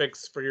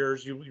graphics for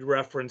yours, you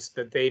referenced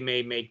that they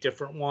may make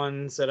different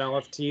ones at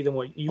LFT than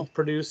what you've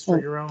produced for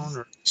your own.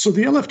 Or? So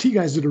the LFT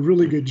guys did a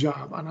really good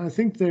job, and I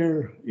think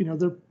they're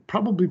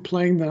probably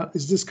playing the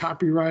is this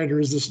copyright or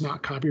is this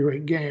not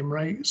copyright game,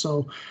 right?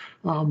 So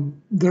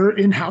their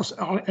in-house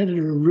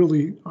editor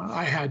really,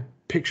 I had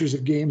pictures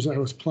of games I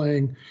was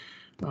playing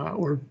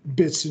or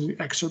bits and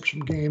excerpts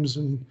from games,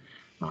 and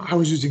I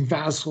was using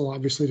Vassal,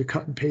 obviously, to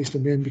cut and paste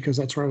them in because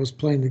that's where I was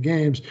playing the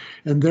games.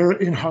 And their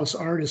in-house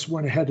artists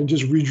went ahead and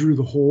just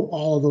redrew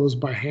all of those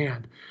by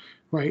hand,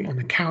 right? And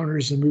the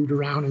counters and moved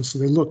around, and so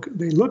they look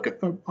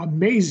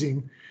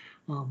amazing,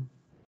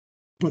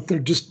 but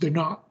they're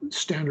not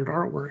standard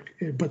artwork.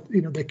 But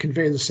they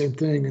convey the same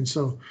thing, and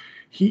so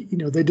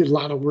they did a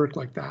lot of work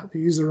like that. They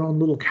use their own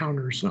little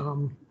counters.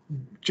 Who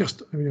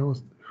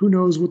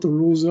knows what the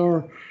rules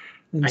are.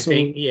 And I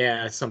think,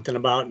 something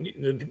about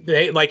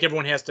they like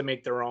everyone has to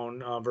make their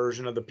own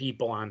version of the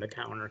people on the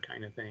counter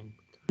kind of thing.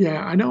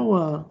 Yeah, I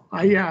know.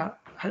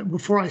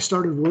 Before I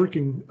started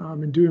working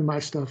and doing my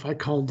stuff, I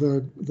called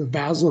the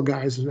Vassal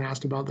guys and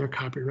asked about their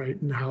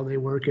copyright and how they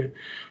work it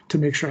to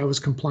make sure I was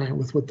compliant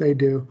with what they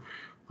do.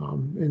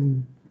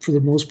 And for the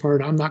most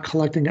part, I'm not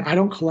collecting. I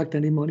don't collect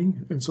any money,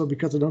 and so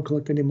because I don't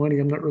collect any money,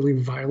 I'm not really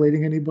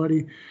violating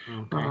anybody,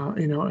 or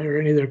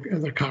any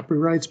of their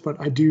copyrights. But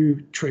I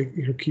do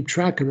keep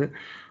track of it.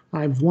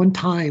 I've one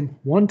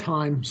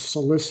time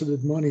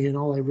solicited money, and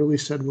all I really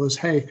said was,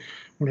 "Hey,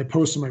 when I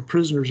posted my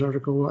prisoners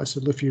article, I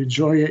said, if you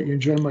enjoy it, you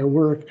enjoy my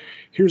work,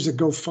 here's a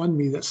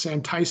GoFundMe that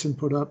Sam Tyson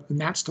put up, and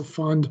that's to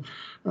fund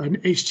an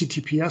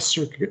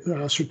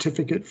HTTPS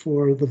certificate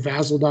for the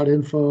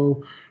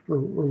Vassal.info or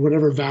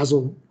whatever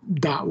Vassal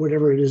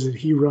whatever it is that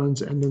he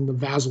runs, and then the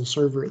Vassal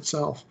server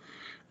itself."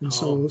 And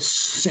so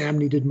Sam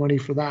needed money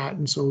for that,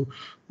 and so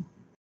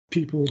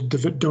people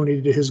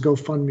donated to his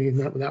GoFundMe, and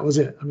that was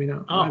it. I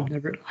mean,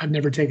 I've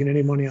never taken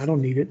any money. I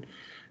don't need it.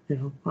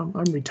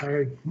 I'm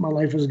retired. My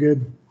life is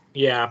good.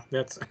 Yeah,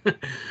 that's.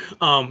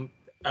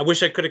 I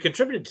wish I could have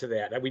contributed to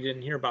that. We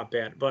didn't hear about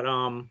that, but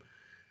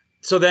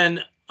so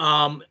then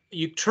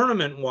you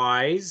tournament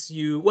wise,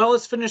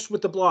 let's finish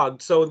with the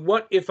blog. So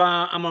what if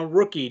I'm a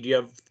rookie? Do you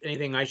have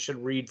anything I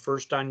should read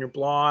first on your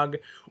blog,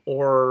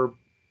 or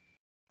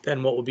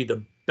then what would be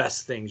the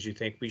best things you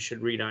think we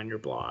should read on your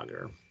blog?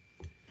 Or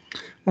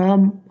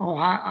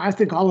I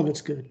think all of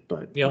it's good,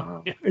 but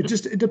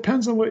it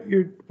depends on where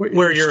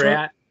you're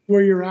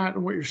at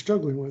and what you're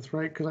struggling with,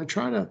 right? Because I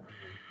try to.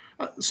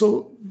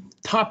 So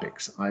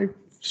topics, I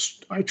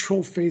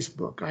troll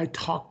Facebook. I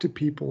talk to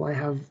people. I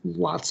have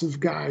lots of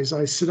guys.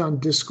 I sit on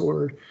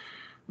Discord.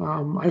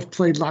 I've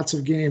played lots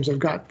of games. I've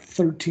got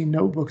 13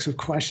 notebooks of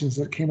questions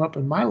that came up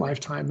in my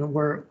lifetime and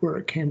where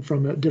it came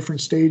from at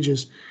different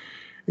stages.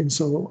 And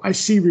so I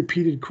see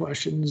repeated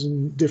questions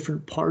in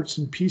different parts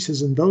and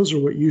pieces, and those are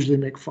what usually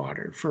make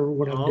fodder for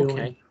what I'm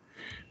doing.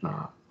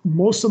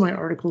 Most of my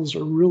articles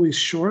are really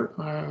short.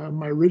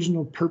 My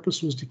original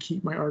purpose was to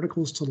keep my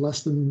articles to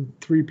less than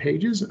 3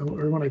 pages.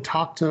 Or when I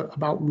talk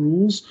about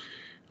rules,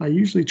 I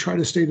usually try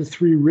to stay to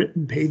 3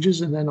 written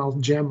pages, and then I'll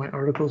jam my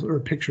articles or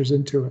pictures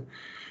into it.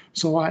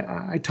 So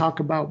I talk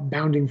about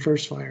bounding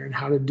first fire and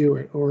how to do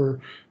it, or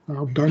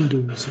gun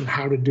duels and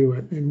how to do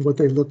it, and what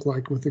they look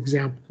like with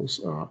examples.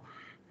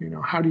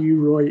 How do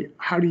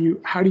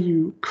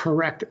you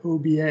correct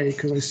OBA?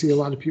 Because I see a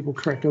lot of people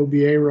correct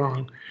OBA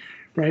wrong.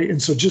 Right.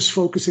 And so just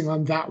focusing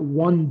on that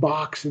one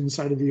box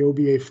inside of the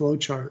OBA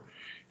flowchart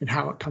and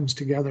how it comes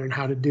together and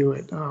how to do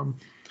it.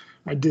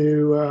 I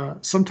do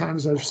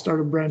sometimes I've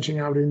started branching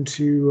out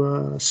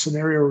into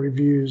scenario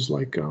reviews,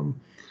 like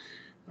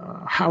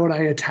how would I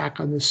attack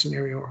on this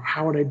scenario, or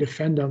how would I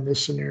defend on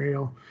this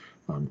scenario,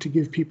 to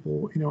give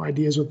people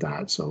ideas with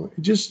that. So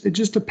it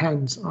just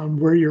depends on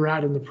where you're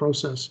at in the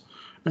process.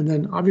 And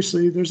then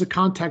obviously there's a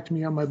contact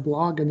me on my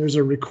blog, and there's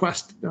a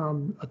request,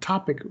 a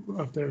topic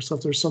up there. So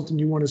if there's something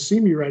you want to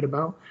see me write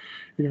about,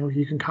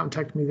 you can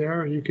contact me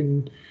there, or you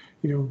can,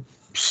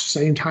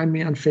 same time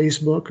me on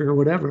Facebook or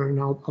whatever, and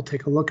I'll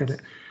take a look at it.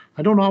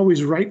 I don't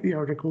always write the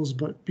articles,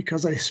 but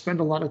because I spend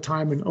a lot of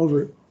time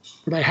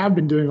what I have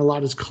been doing a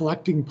lot is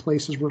collecting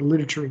places where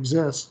literature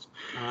exists.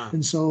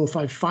 And so if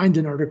I find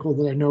an article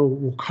that I know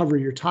will cover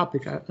your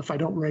topic, if I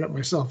don't write it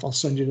myself, I'll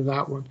send you to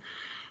that one.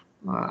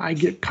 I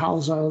get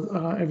calls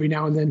every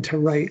now and then to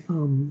write,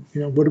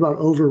 what about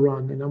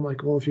Overrun? And I'm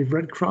like, well, if you've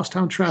read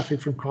Crosstown Traffic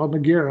from Carl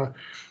Noguera,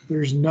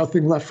 there's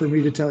nothing left for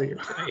me to tell you,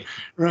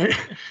 right?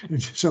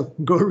 So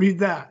go read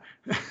that,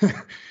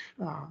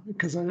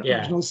 because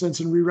there's no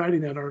sense in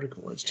rewriting that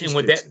article. It's just,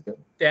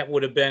 that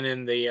would have been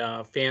in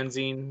the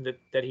fanzine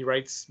that he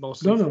writes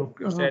most of? No,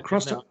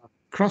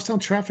 Crosstown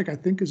Traffic, I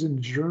think, is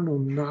in Journal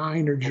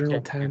 9 or Journal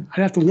Okay. 10.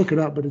 I'd have to look it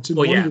up, but it's in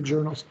Well, one yeah. of the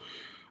journals.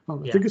 I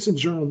Yeah. think it's in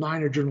Journal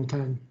 9 or Journal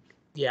 10.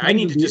 Yeah, I Might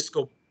need even to be- just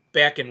go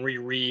back and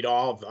reread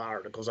all of the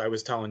articles. I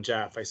was telling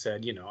Jeff, I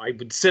said, I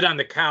would sit on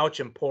the couch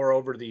and pore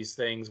over these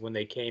things when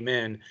they came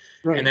in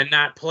Right. and then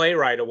not play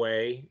right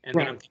away. And then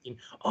Right. I'm thinking,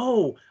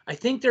 oh, I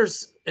think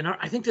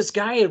I think this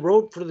guy who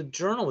wrote for the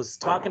journal is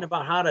talking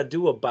about how to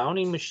do a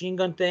bounding machine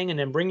gun thing and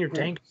then bring your Right.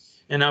 tank.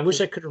 And I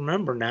wish I could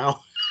remember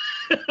now.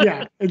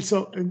 Yeah. And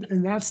so,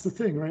 and that's the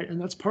thing, right?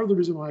 And that's part of the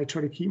reason why I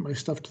try to keep my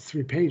stuff to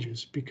 3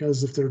 pages,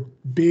 because if they're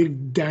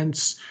big,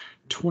 dense,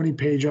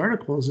 20-page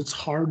articles, it's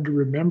hard to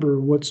remember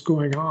what's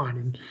going on.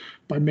 And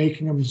by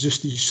making them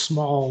just these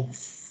small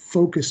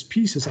focused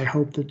pieces, I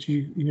hope that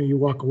you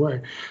walk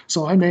away.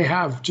 So I may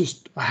have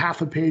just a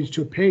half a page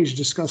to a page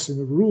discussing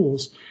the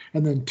rules,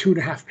 and then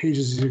 2.5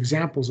 pages of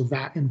examples of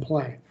that in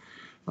play.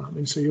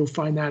 And so you'll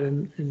find that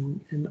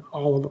in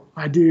all of them.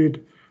 I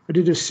did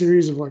a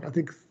series of, like, I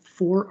think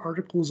 4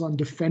 articles on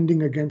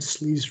defending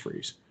against sleaze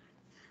freeze.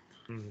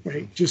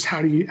 Right? Just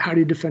how do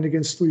you defend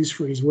against sleaze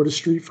freeze? What does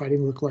street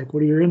fighting look like?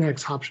 What are your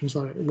in-hex options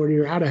like? What do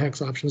your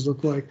out-of-hex options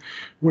look like?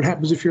 What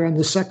happens if you're on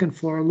the second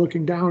floor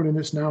looking down and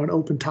it's now an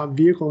open top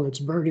vehicle and it's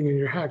burning in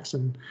your hex?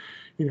 And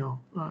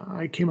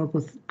I came up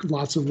with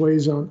lots of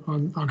ways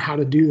on how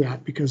to do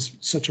that, because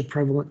it's such a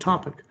prevalent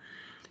topic.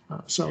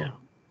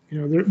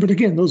 But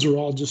again, those are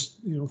all just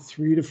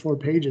 3 to 4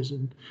 pages,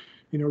 and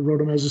wrote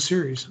them as a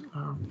series.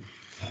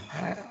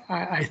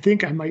 I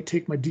think I might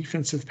take my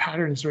defensive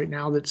patterns right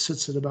now that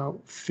sits at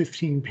about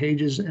 15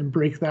 pages and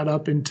break that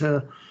up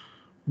into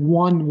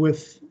one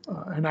with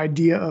an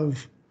idea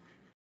of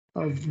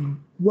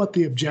what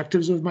the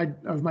objectives of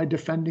my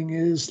defending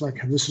is,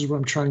 like this is what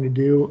I'm trying to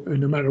do, and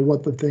no matter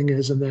what the thing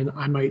is, and then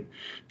I might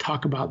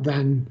talk about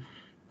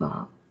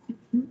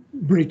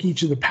break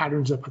each of the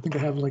patterns up. I think I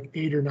have like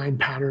 8 or 9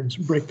 patterns,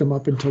 break them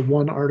up into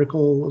one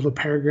article of a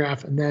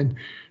paragraph, and then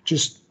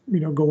just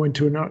go in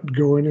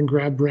and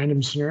grab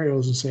random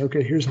scenarios and say,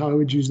 okay, here's how I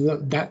would use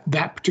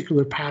that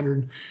particular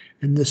pattern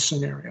in this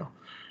scenario,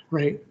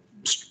 right?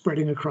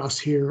 Spreading across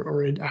here,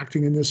 or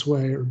acting in this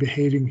way, or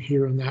behaving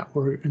here in that,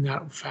 or in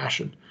that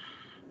fashion.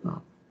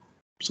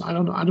 So I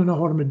don't know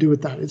what I'm gonna do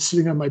with that. It's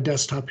sitting on my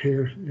desktop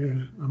here.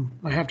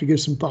 I have to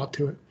give some thought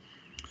to it.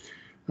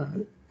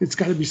 It's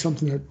got to be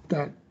something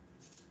that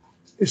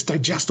is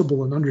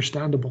digestible and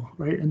understandable,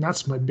 right? And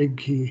that's my big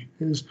key,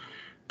 is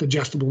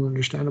digestible and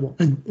understandable.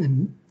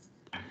 And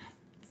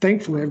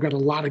thankfully, I've got a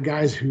lot of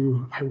guys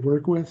who I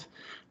work with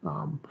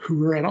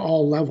who are at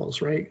all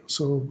levels, right?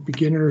 So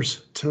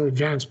beginners to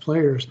advanced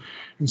players.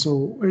 And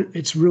so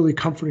it's really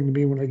comforting to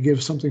me when I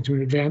give something to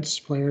an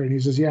advanced player and he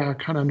says, yeah, I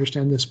kind of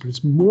understand this, but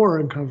it's more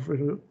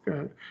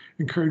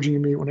encouraging to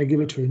me when I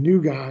give it to a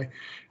new guy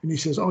and he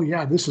says, oh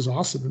yeah, this is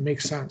awesome. It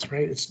makes sense,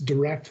 right? It's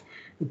direct.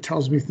 It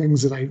tells me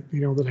things that I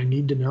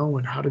need to know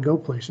and how to go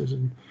places.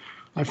 And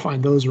I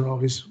find those are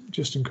always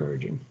just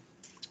encouraging.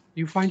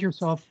 You find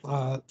yourself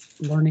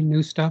learning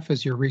new stuff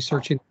as you're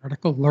researching the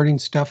article, learning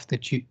stuff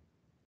that you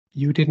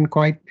didn't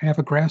quite have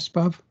a grasp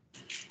of?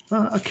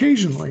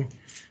 Occasionally.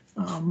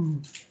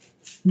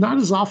 Not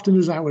as often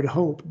as I would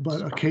hope,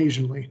 but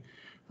occasionally.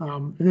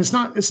 And it's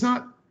not that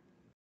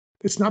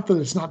it's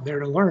not there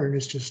to learn.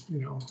 It's just,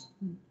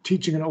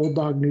 teaching an old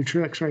dog new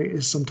tricks, right,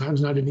 is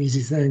sometimes not an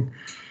easy thing.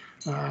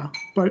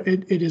 But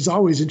it is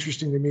always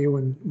interesting to me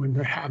when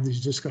I have these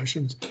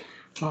discussions.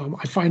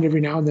 I find every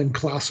now and then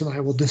Klaus and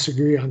I will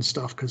disagree on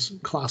stuff, because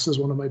Klaus is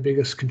one of my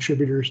biggest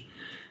contributors.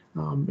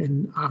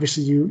 And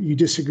obviously you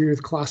disagree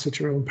with Klaus at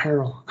your own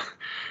peril,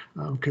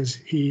 because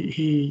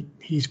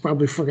he's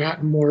probably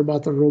forgotten more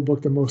about the rule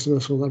book than most of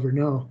us will ever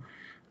know.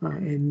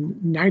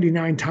 And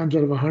 99 times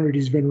out of 100,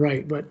 he's been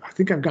right, but I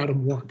think I've got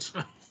him once,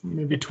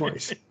 maybe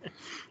twice,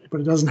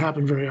 but it doesn't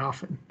happen very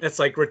often. That's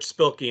like Rich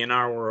Spilkey in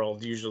our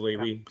world.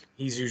 Usually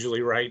he's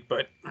usually right,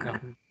 but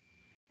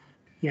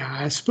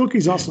yeah,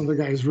 Spilkey's also the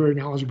guy who's very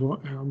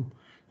knowledgeable.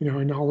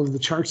 And all of the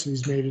charts that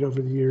he's made it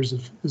over the years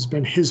has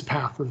been his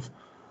path of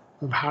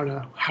how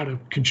to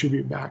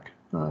contribute back.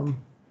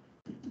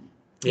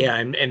 Yeah,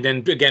 and then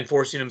again,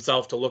 forcing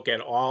himself to look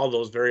at all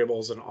those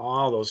variables and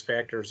all those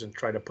factors and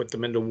try to put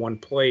them into one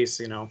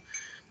place,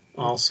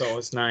 also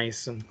is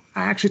nice. And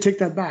I actually take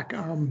that back.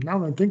 Now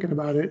that I'm thinking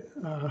about it,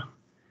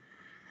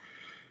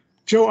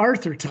 Joe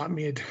Arthur taught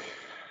me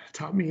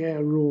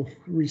a rule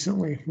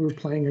recently. We were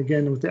playing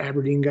again with the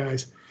Aberdeen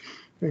guys,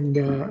 and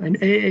an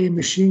AA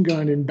machine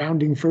gun in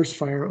bounding first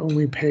fire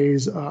only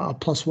pays a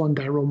 +1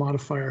 die roll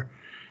modifier.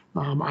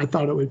 I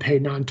thought it would pay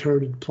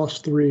non-turreted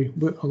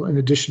 +3 in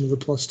addition to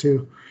the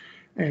 +2,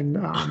 and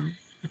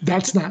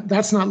that's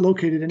not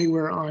located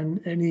anywhere on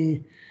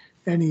any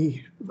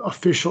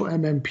official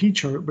MMP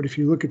chart. But if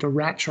you look at the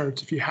rat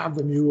charts, if you have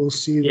them, you will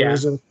see there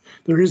is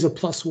a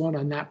 +1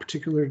 on that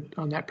particular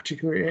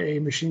AA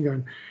machine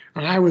gun.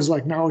 And I was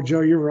like, no,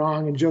 Joe, you're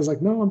wrong. And Joe's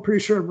like, no, I'm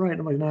pretty sure I'm right.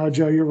 I'm like, no,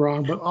 Joe, you're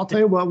wrong. But I'll tell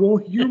you what, we'll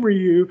humor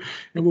you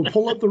and we'll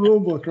pull up the rule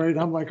book, right?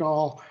 I'm like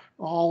all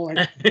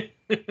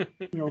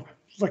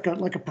like,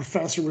 like a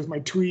professor with my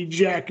tweed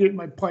jacket,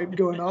 my pipe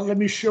going on. Let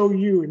me show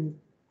you. And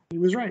he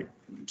was right.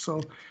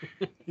 So,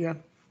 yeah,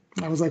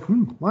 I was like,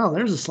 wow,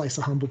 there's a slice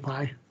of humble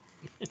pie.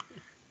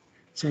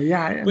 So,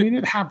 yeah, I mean,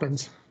 it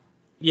happens.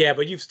 Yeah,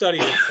 but you've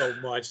studied it so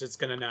much, it's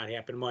going to not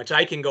happen much.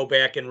 I can go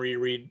back and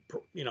reread,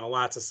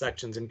 lots of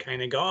sections and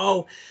kind of go,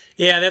 oh,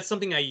 yeah, that's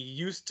something I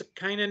used to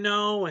kind of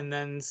know. And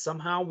then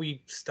somehow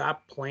we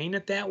stopped playing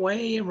it that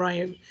way,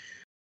 right?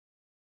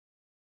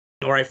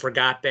 Or I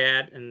forgot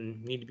that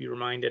and need to be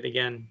reminded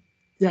again.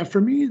 Yeah,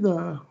 for me,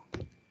 the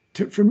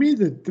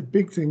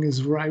big thing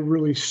is where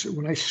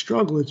when I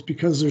struggle, it's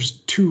because there's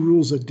two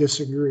rules that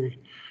disagree,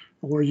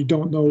 or you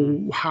don't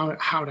know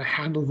how to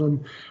handle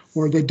them,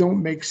 or they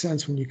don't make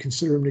sense when you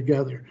consider them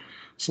together.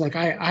 So like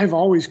I've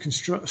always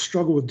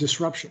struggled with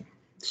disruption.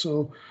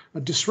 So a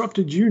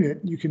disrupted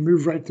unit, you can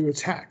move right through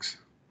its hex.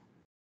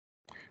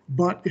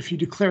 But if you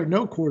declare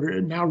no quarter,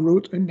 it now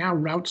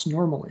routes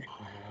normally.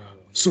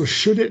 So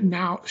should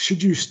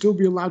you still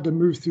be allowed to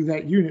move through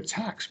that unit's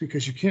hex,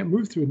 because you can't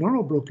move through a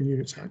normal broken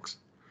unit's hex?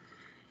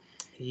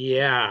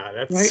 Yeah,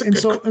 that's right.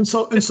 And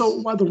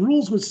so while the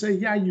rules would say,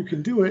 yeah, you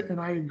can do it,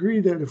 and I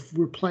agree that if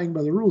we're playing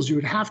by the rules, you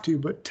would have to,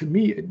 but to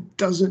me, it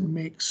doesn't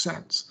make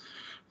sense.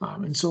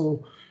 And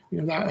so,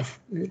 that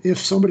if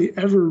somebody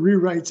ever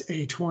rewrites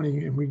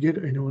A20 and we get,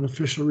 an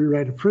official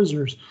rewrite of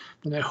prisoners,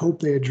 then I hope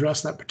they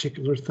address that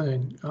particular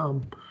thing.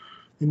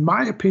 In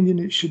my opinion,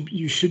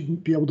 you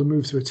shouldn't be able to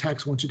move through its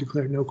hex once you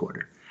declare no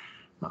quarter.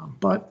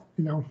 But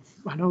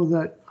I know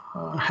that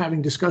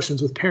having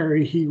discussions with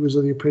Perry, he was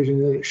of the opinion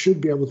that it should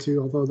be able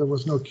to, although there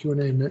was no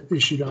Q&A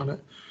issued on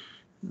it.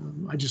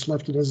 I just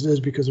left it as it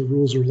is because the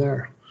rules are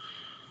there.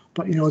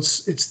 But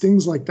it's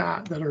things like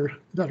that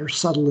are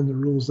subtle in the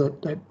rules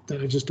that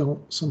I just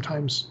don't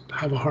sometimes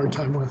have a hard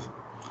time with,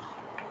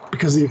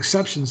 because the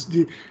exceptions.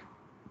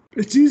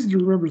 It's easy to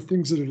remember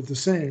things that are the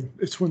same.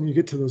 It's when you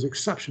get to those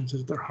exceptions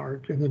that they're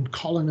hard, and then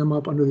calling them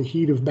up under the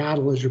heat of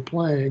battle as you're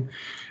playing,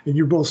 and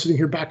you're both sitting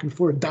here back and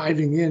forth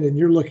diving in, and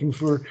you're looking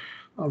for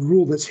a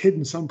rule that's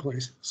hidden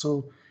someplace.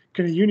 So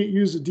can a unit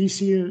use a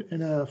DC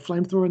and a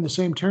flamethrower in the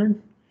same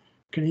turn?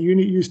 Can a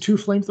unit use two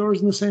flamethrowers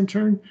in the same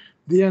turn?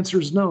 The answer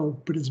is no,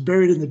 but it's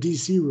buried in the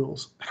DC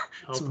rules.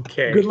 So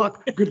okay. Good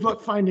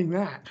luck finding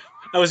that.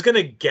 I was going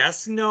to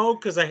guess no,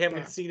 because I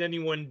haven't seen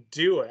anyone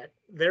do it.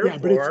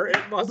 Therefore,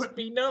 it must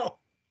be no.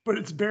 But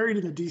it's buried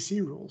in the DC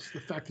rules, the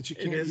fact that you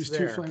can't use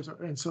two flamethrowers.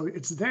 And so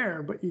it's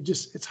there, but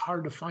it's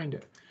hard to find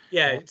it.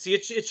 Yeah, see,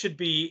 it should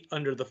be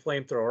under the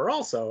flamethrower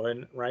also,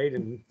 and right,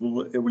 and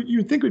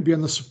you'd think it would be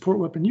on the support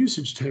weapon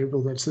usage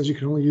table that says you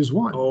can only use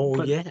one. Oh,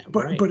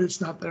 but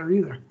it's not there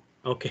either.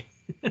 Okay.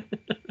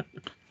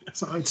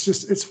 So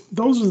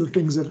those are the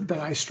things that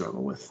I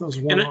struggle with, those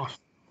one-off.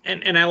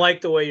 And I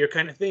like the way you're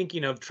kind of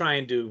thinking of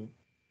trying to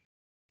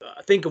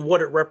think of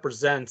what it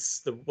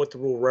represents, what the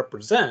rule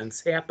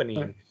represents happening.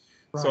 Right.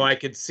 So I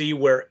could see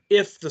where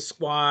if the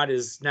squad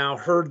is now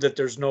heard that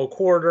there's no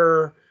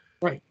quarter,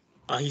 right?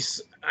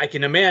 I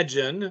can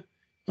imagine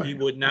he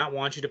would not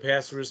want you to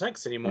pass through his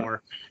hex anymore.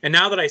 Right. And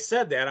now that I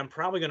said that, I'm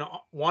probably going to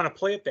want to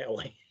play it that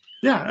way.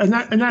 Yeah,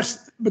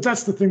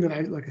 that's the thing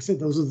that like I said,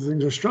 those are the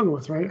things I struggle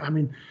with, right? I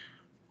mean,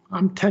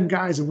 I'm 10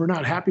 guys and we're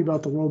not happy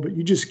about the world, but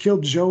you just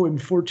killed Joe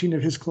and 14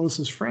 of his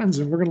closest friends,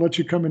 and we're going to let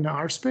you come into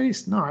our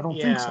space? No, I don't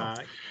think so.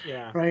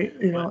 Yeah. Right?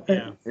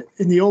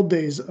 In the old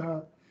days,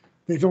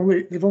 they've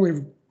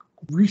only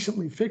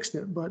recently fixed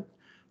it, but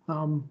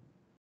an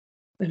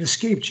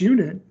escaped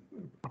unit,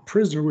 a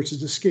prisoner which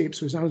is escaped,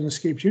 so he's not an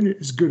escaped unit,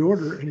 is good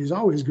order, and he's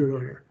always good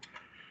order.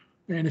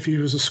 And if he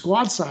was a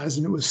squad size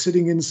and it was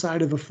sitting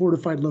inside of a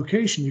fortified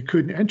location, you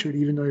couldn't enter it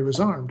even though he was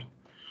armed.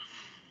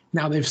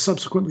 Now they've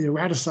subsequently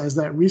erraticized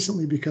that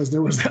recently because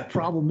there was that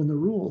problem in the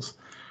rules.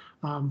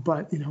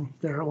 But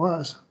there it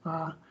was.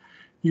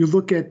 You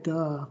look at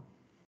what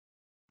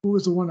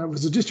was the one that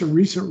was just a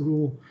recent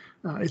rule?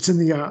 It's in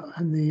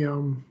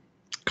the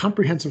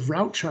comprehensive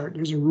route chart.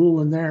 There's a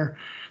rule in there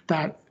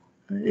that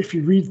if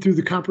you read through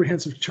the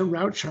comprehensive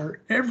route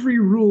chart, every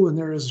rule in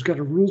there has got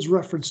a rules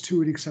reference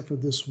to it except for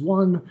this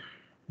one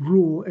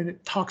rule, and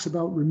it talks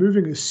about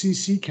removing a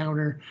CC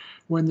counter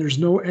when there's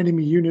no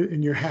enemy unit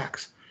in your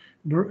hex.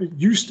 The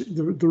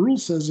rule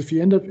says if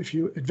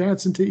you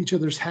advance into each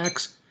other's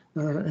hex,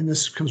 and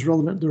this becomes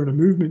relevant during a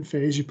movement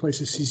phase, you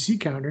place a CC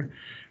counter,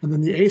 and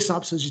then the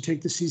ASOP says you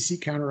take the CC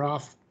counter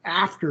off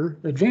after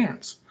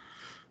advance.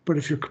 But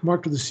if you're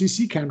marked with a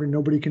CC counter,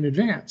 nobody can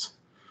advance.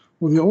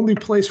 Well, the only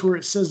place where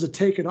it says to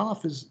take it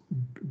off is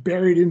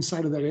buried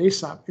inside of that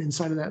ASOP,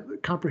 inside of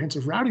that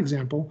comprehensive route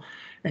example.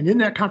 And in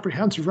that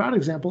comprehensive route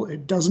example,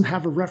 it doesn't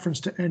have a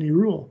reference to any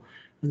rule.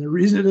 And the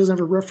reason it doesn't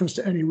have a reference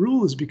to any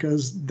rule is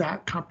because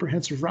that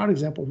comprehensive route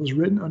example was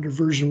written under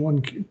version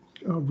 1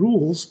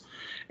 rules,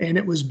 and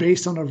it was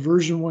based on a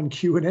version 1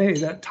 Q&A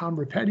that Tom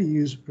Rapetti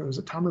used. Was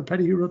it Tom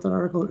Rapetti who wrote that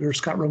article, or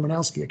Scott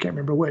Romanowski? I can't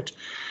remember which.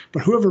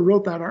 But whoever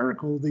wrote that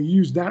article, they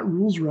used that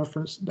rules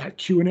reference, that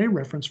Q&A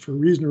reference, for a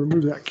reason to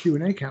remove that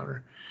Q&A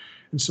counter.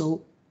 And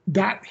so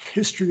that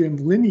history and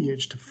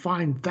lineage to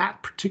find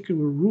that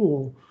particular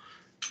rule,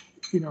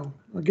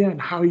 again,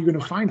 how are you going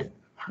to find it?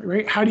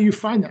 right? How do you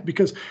find that?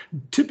 Because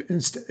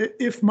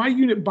if my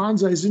unit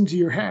bonsais into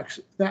your hex,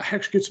 that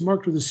hex gets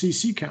marked with a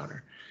CC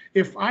counter.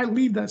 If I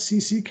leave that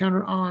CC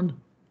counter on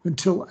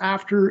until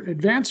after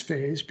advance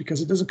phase,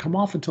 because it doesn't come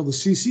off until the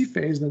CC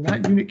phase, then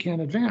that unit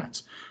can't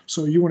advance.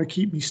 So you want to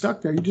keep me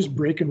stuck there, you just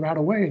break and route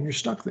away and you're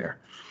stuck there,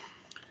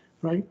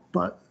 right?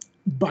 But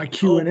by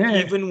Q&A,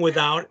 even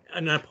without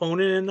an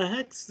opponent in the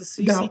hex, the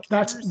CC now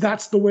counters?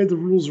 that's the way the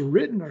rules are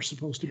written, are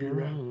supposed to be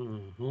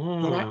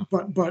read.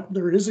 But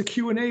there is a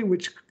Q&A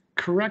which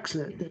corrects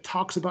it, that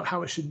talks about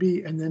how it should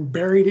be, and then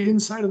buried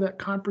inside of that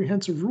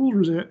comprehensive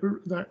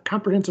that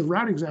comprehensive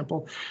route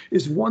example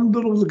is one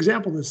little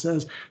example that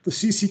says the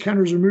CC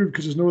counter is removed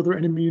because there's no other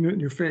enemy unit in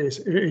your phase,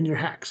 in your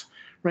hex,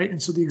 right?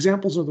 And so the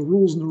examples are the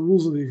rules and the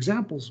rules are the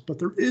examples, but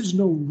there is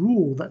no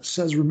rule that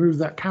says remove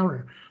that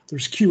counter.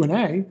 There's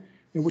Q&A,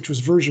 which was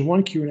version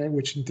 1 Q&A,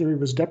 which in theory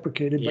was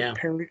deprecated, but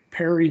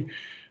Perry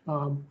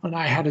and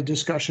I had a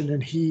discussion,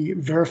 and he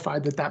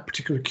verified that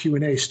particular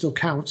Q&A still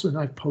counts, and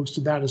I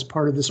posted that as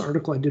part of this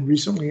article I did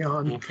recently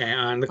on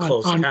the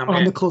close combat.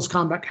 On the close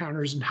combat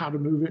counters and how to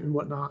move it and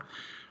whatnot.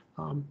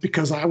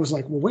 Because I was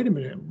like, well, wait a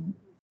minute,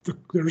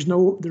 there is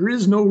no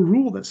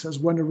rule that says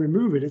when to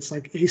remove it. It's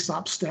like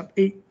ASOP step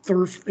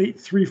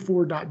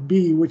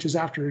 834.b, which is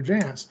after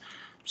advance.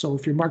 So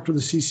if you're marked with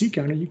a CC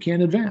counter, you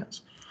can't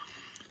advance.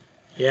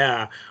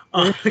 Yeah,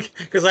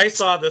 because I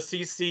saw the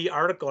CC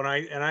article,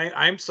 and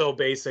I'm so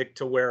basic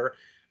to where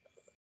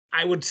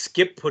I would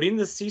skip putting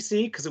the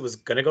CC because it was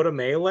going to go to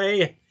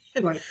melee.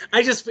 Right.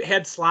 I just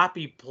had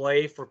sloppy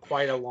play for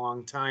quite a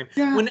long time.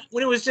 Yeah. When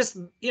it was just,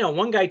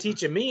 one guy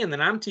teaching me, and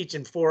then I'm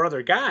teaching 4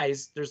 other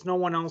guys. There's no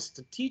one else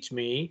to teach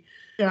me.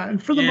 Yeah,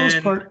 and for the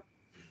most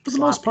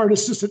part,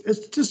 it's just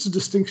a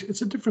distinction.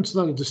 It's a difference,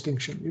 not a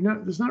distinction.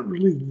 There's not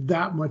really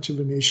that much of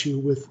an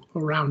issue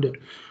around it.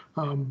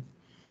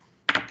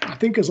 I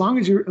think as long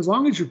as you're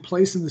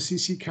placing the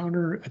CC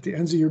counter at the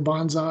ends of your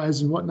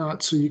bonsais and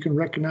whatnot, so you can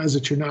recognize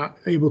that you're not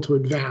able to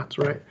advance,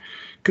 right?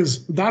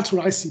 Because that's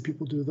what I see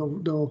people do.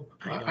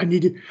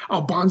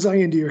 I'll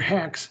bonsai into your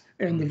hex,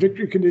 and the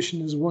victory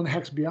condition is 1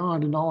 hex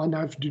beyond, and all I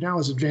have to do now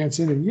is advance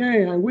in, and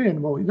yay, I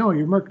win. Well, no,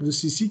 you're marked with the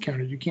CC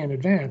counter. You can't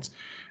advance,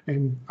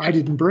 and I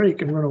didn't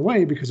break and run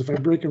away, because if I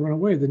break and run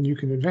away, then you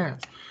can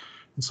advance.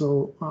 And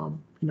so,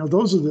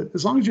 those are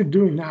as long as you're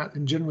doing that,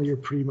 then generally you're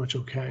pretty much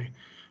okay.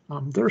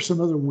 There are some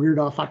other weird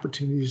off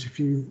opportunities. If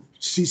you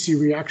CC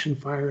reaction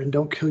fire and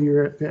don't kill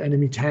the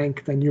enemy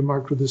tank, then you're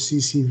marked with a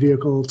CC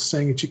vehicle,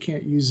 saying that you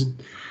can't use a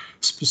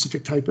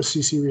specific type of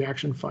CC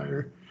reaction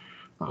fire.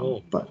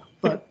 But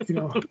for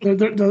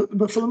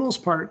the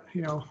most part,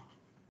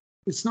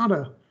 it's not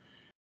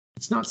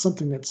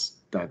something that's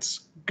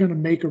going to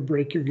make or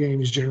break your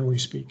games, generally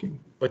speaking.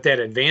 But that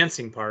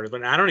advancing part of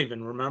it, I don't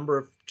even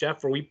remember,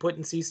 Jeff, were we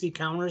putting CC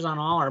counters on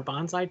all our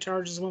bonsai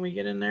charges when we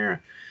get in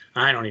there?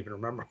 I don't even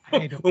remember.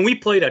 When we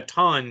played a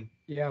ton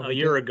a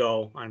year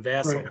ago on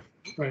Vassal,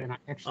 right. And I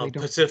actually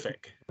don't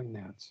Pacific. Doing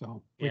that,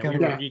 so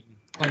the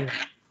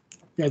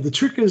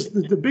trick is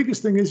the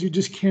biggest thing is you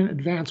just can't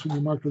advance when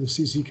you're marked with a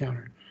CC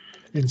counter.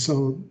 And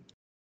so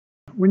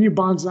when you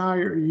bonsai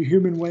or you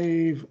human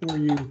wave or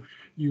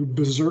you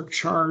berserk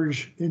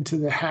charge into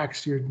the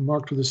hex, you're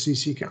marked with a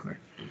CC counter.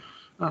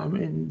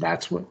 And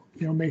that's what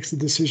makes the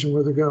decision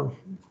where to go.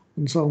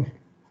 And so,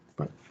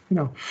 but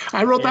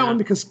I wrote that one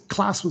because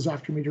Klaas was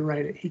after me to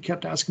write it. He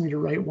kept asking me to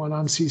write one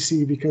on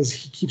CC because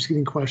he keeps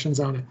getting questions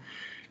on it.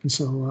 And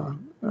so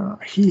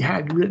he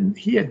had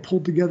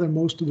pulled together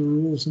most of the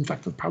rules. In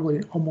fact,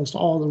 probably almost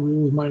all the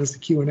rules minus the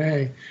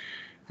Q&A.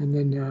 And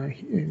then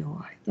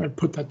I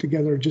put that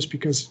together just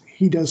because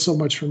he does so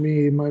much for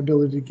me. My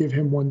ability to give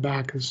him one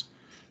back is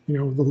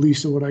the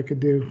least of what I could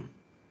do.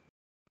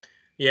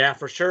 Yeah,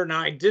 for sure. Now,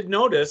 I did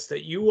notice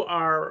that you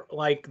are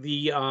like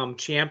the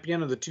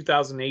champion of the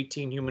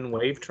 2018 Human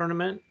Wave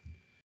Tournament.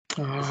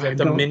 Is that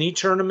the mini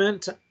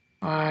tournament?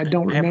 I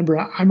don't remember.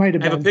 I might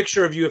have been. I have a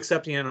picture of you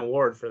accepting an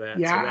award for that.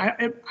 Yeah,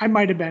 I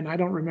might have been. I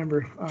don't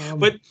remember.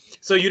 But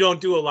so you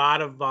don't do a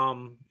lot of.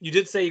 You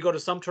did say you go to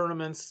some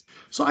tournaments.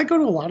 So I go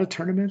to a lot of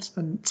tournaments,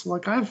 and it's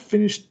like I've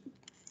finished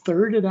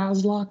 3rd at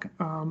ASLer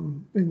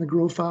in the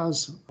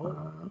Grofaz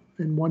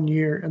in 1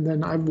 year, and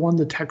then I've won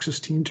the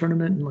Texas team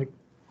tournament in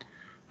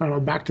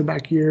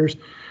back-to-back years.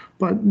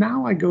 But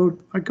now I go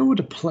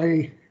to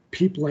play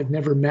people I've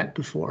never met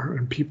before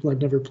and people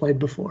I've never played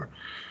before.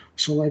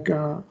 So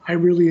I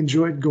really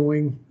enjoyed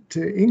going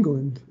to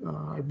England.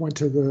 I went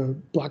to the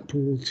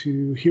Blackpool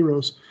to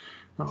Heroes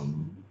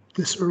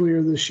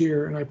earlier this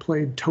year, and I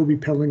played Toby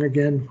Pelling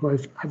again, who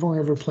I've only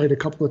ever played a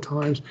couple of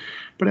times,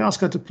 but I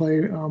also got to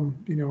play a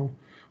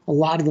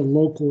lot of the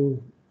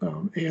local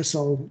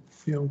ASL,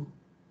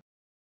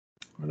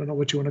 I don't know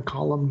what you want to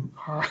call them.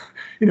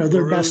 They're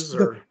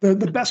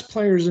the best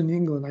players in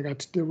England.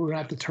 We're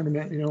at the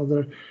tournament,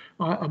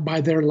 by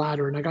their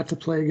ladder, and I got to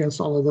play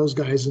against all of those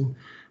guys, and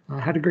I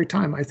had a great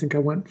time. I think I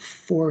went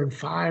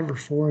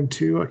 4-5 or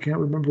 4-2. I can't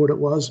remember what it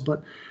was,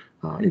 but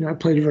I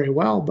played very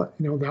well. But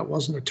that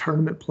wasn't a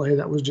tournament play.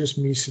 That was just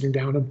me sitting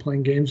down and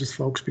playing games with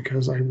folks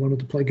because I wanted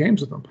to play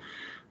games with them.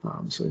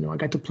 So, I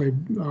got to play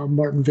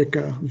Martin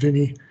Vicka,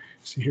 Vinny.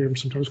 So you hear him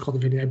sometimes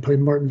called the Vinny. I played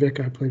Martin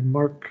Vicka. I played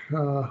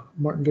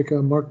Martin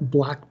Vicka, Mark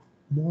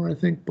Blackmore, I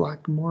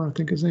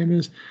think his name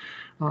is.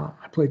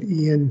 I played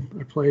Ian.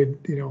 I played,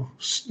 a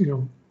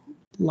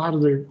lot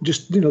of their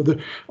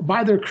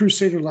by their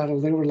Crusader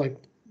level, they were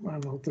like, I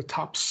don't know, the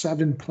top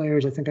 7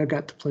 players. I think I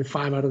got to play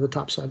 5 out of the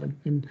top 7.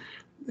 And,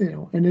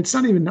 and it's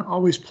not even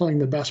always playing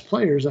the best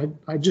players.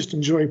 I just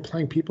enjoy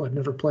playing people I've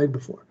never played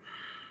before.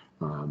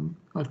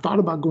 I've thought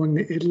about going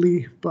to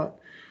Italy, but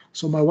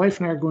so my wife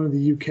and I are going to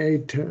the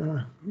UK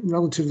to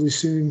relatively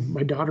soon.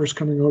 My daughter's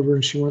coming over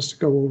and she wants to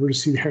go over to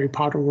see the Harry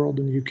Potter world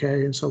in the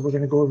UK. And so we're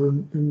going to go over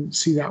and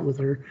see that with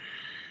her.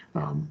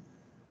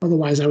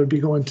 Otherwise, I would be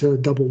going to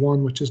Double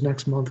One, which is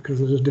next month, because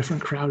there's a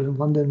different crowd in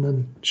London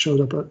than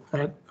showed up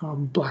at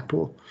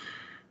Blackpool.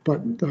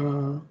 But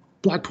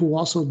Blackpool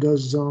also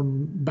does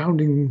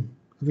bounding.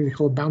 I think they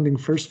call it bounding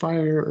first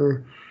fire,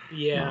 or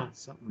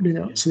something.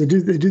 Yeah. So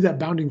they do that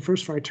bounding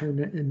first fire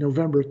tournament in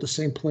November at the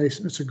same place.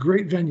 And it's a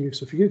great venue.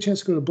 So if you get a chance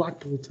to go to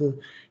Blackpool to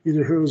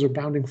either Heroes or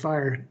Bounding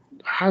Fire,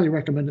 I highly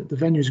recommend it. The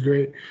venue's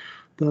great.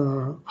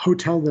 The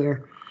hotel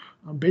there.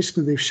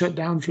 Basically, they've shut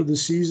down for the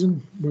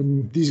season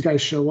when these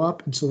guys show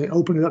up, and so they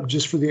open it up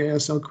just for the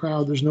ASL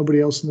crowd. There's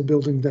nobody else in the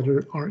building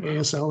that aren't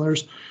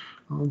ASLers.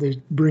 They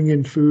bring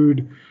in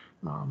food,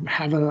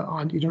 have it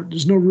on.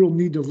 There's no real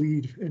need to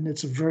leave, and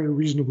it's very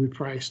reasonably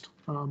priced.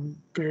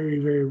 Very,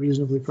 very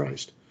reasonably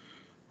priced.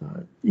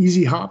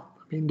 Easy hop.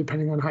 I mean,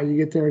 depending on how you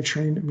get there,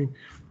 train. I mean,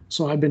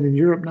 so I've been in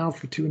Europe now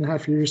for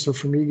 2.5 years. So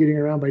for me, getting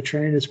around by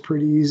train is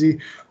pretty easy.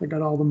 I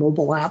got all the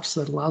mobile apps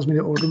that allows me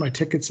to order my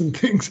tickets and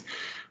things.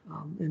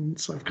 And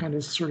so I've kind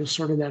of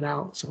sorted that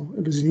out. So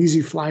it was an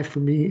easy fly for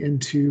me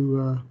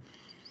into,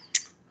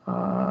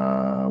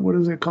 what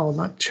is it called?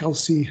 Not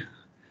Chelsea.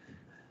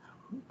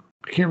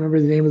 I can't remember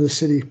the name of the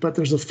city, but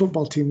there's a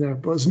football team there.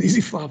 But it was an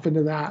easy flop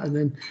into that. And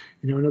then,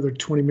 another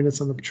 20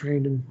 minutes on the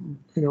train and,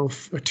 a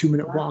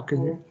 2-minute walk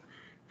and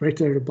right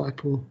there to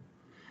Blackpool.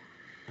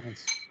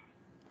 Nice.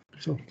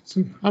 So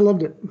I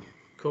loved it.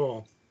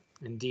 Cool.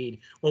 Indeed.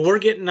 Well, we're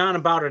getting on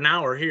about an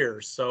hour here,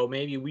 so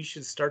maybe we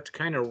should start to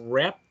kind of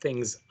wrap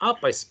things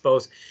up, I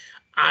suppose.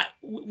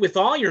 With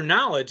all your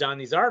knowledge on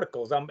these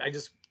articles,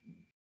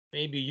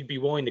 maybe you'd be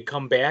willing to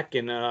come back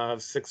in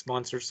 6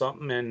 months or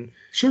something and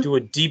do a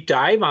deep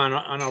dive on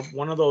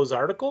one of those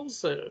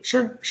articles.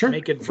 Sure.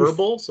 Make it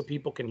verbal so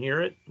people can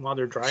hear it while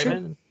they're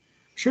driving.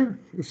 Sure.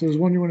 If there's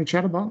one you want to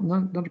chat about,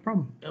 not a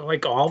problem.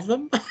 Like all of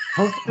them?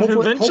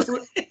 Hopefully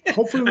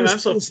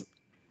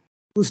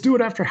let's do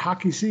it after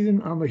hockey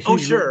season. I'm a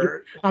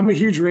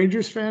huge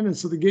Rangers fan, and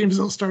so the games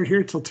don't start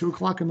here till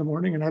 2:00 in the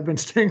morning, and I've been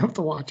staying up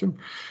to watch them.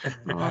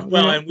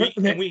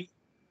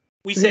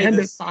 We say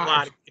this a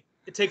lot.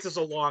 It takes us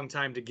a long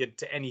time to get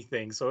to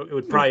anything, so it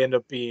would probably end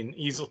up being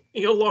easily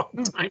a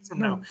long time from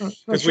now,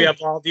 because we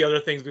have all the other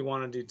things we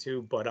want to do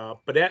too. But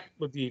that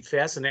would be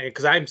fascinating,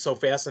 because I'm so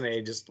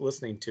fascinated just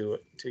listening to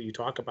you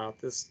talk about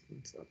this.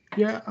 So.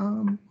 Yeah,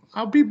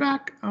 I'll be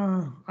back.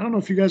 I don't know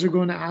if you guys are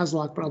going to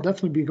ASLer, but I'll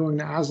definitely be going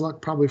to ASLer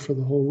probably for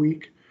the whole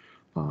week,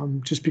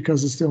 just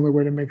because it's the only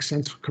way to make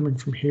sense coming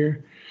from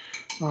here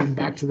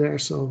back to there.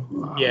 So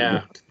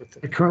my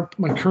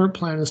current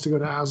plan is to go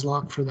to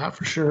ASLer for that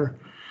for sure.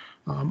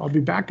 I'll be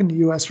back in the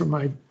U.S. for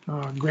my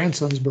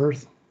grandson's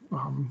birth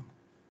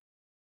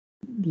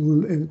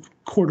in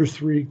quarter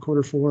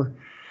 4.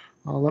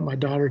 I'll let my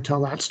daughter tell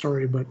that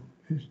story, but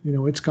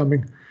it's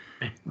coming.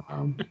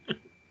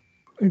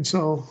 And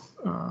so.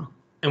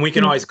 And we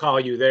can always call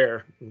you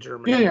there in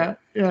Germany. Yeah.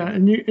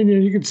 And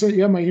you can send.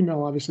 You have my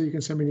email. Obviously, you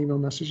can send me an email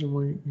message,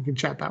 and you can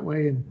chat that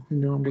way, and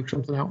work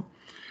something out.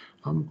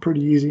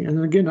 Pretty easy. And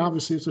then again,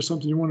 obviously, if there's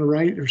something you want to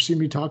write or see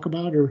me talk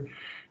about, or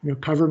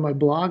cover my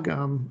blog,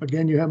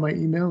 again, you have my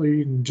email, or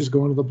you can just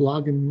go into the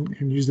blog and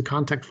use the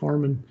contact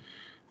form, and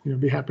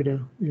be happy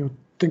to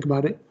think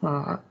about it.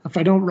 If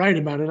I don't write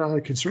about it, I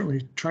can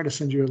certainly try to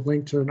send you a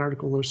link to an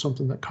article or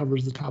something that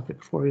covers the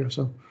topic for you.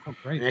 So,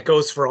 great. And that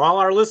goes for all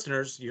our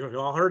listeners. You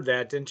all heard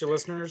that, didn't you,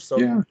 listeners? So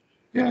yeah.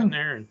 In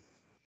there and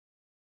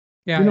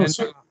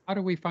how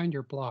do we find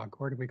your blog?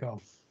 Where do we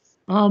go?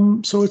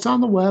 So it's on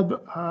the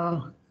web.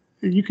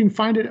 You can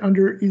find it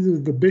under either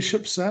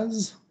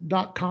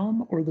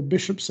thebishopsays.com or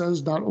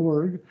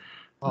thebishopsays.org.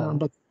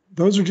 But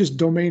those are just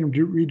domain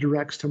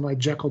redirects to my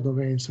Jekyll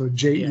domain. So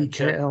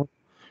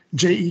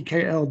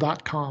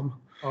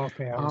JEKL.com.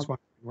 Okay, I was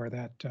wondering where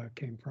that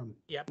came from.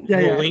 Yep.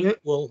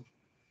 We'll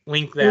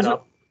link that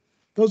up.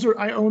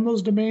 I own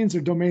those domains.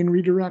 They're domain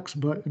redirects,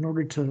 but in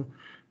order to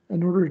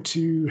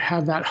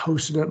have that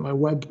hosted at my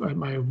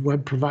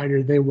web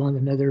provider, they want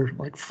another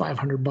like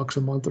 $500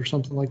 a month or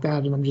something like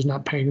that, and I'm just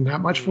not paying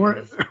that much for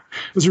it.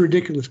 It was a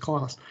ridiculous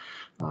cost.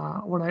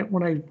 When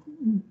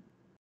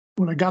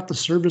I got the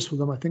service with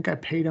them, I think I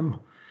paid them.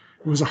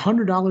 It was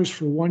 $100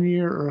 for 1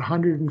 year or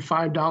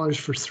 $105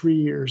 for 3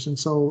 years. And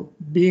so,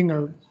 being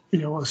a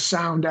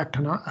sound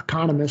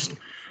economist,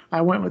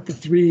 I went with the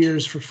 3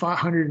 years for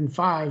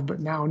 $505. But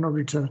now, in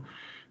order to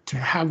to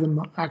have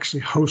them actually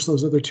host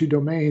those other 2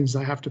 domains,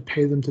 I have to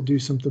pay them to do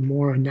something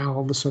more. And now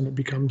all of a sudden it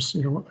becomes,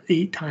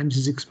 8 times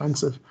as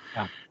expensive.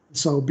 Yeah.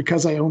 So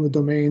because I own the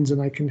domains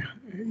and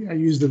I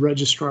use the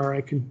registrar,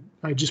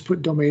 I just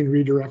put domain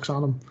redirects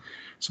on them.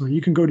 So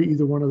you can go to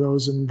either one of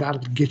those and that'll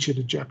get you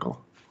to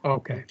Jekyll.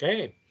 Okay.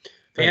 Okay.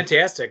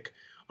 Fantastic.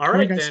 All All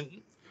right, right, guys.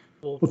 then.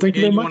 Well, Thank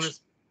you very much.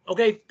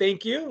 Okay,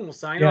 thank you. We'll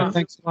sign Yeah, off.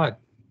 thanks a lot.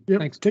 Yep.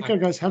 Thanks. Take care,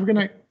 guys. Have a good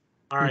night.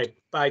 All right.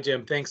 Bye,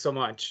 Jim. Thanks so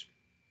much.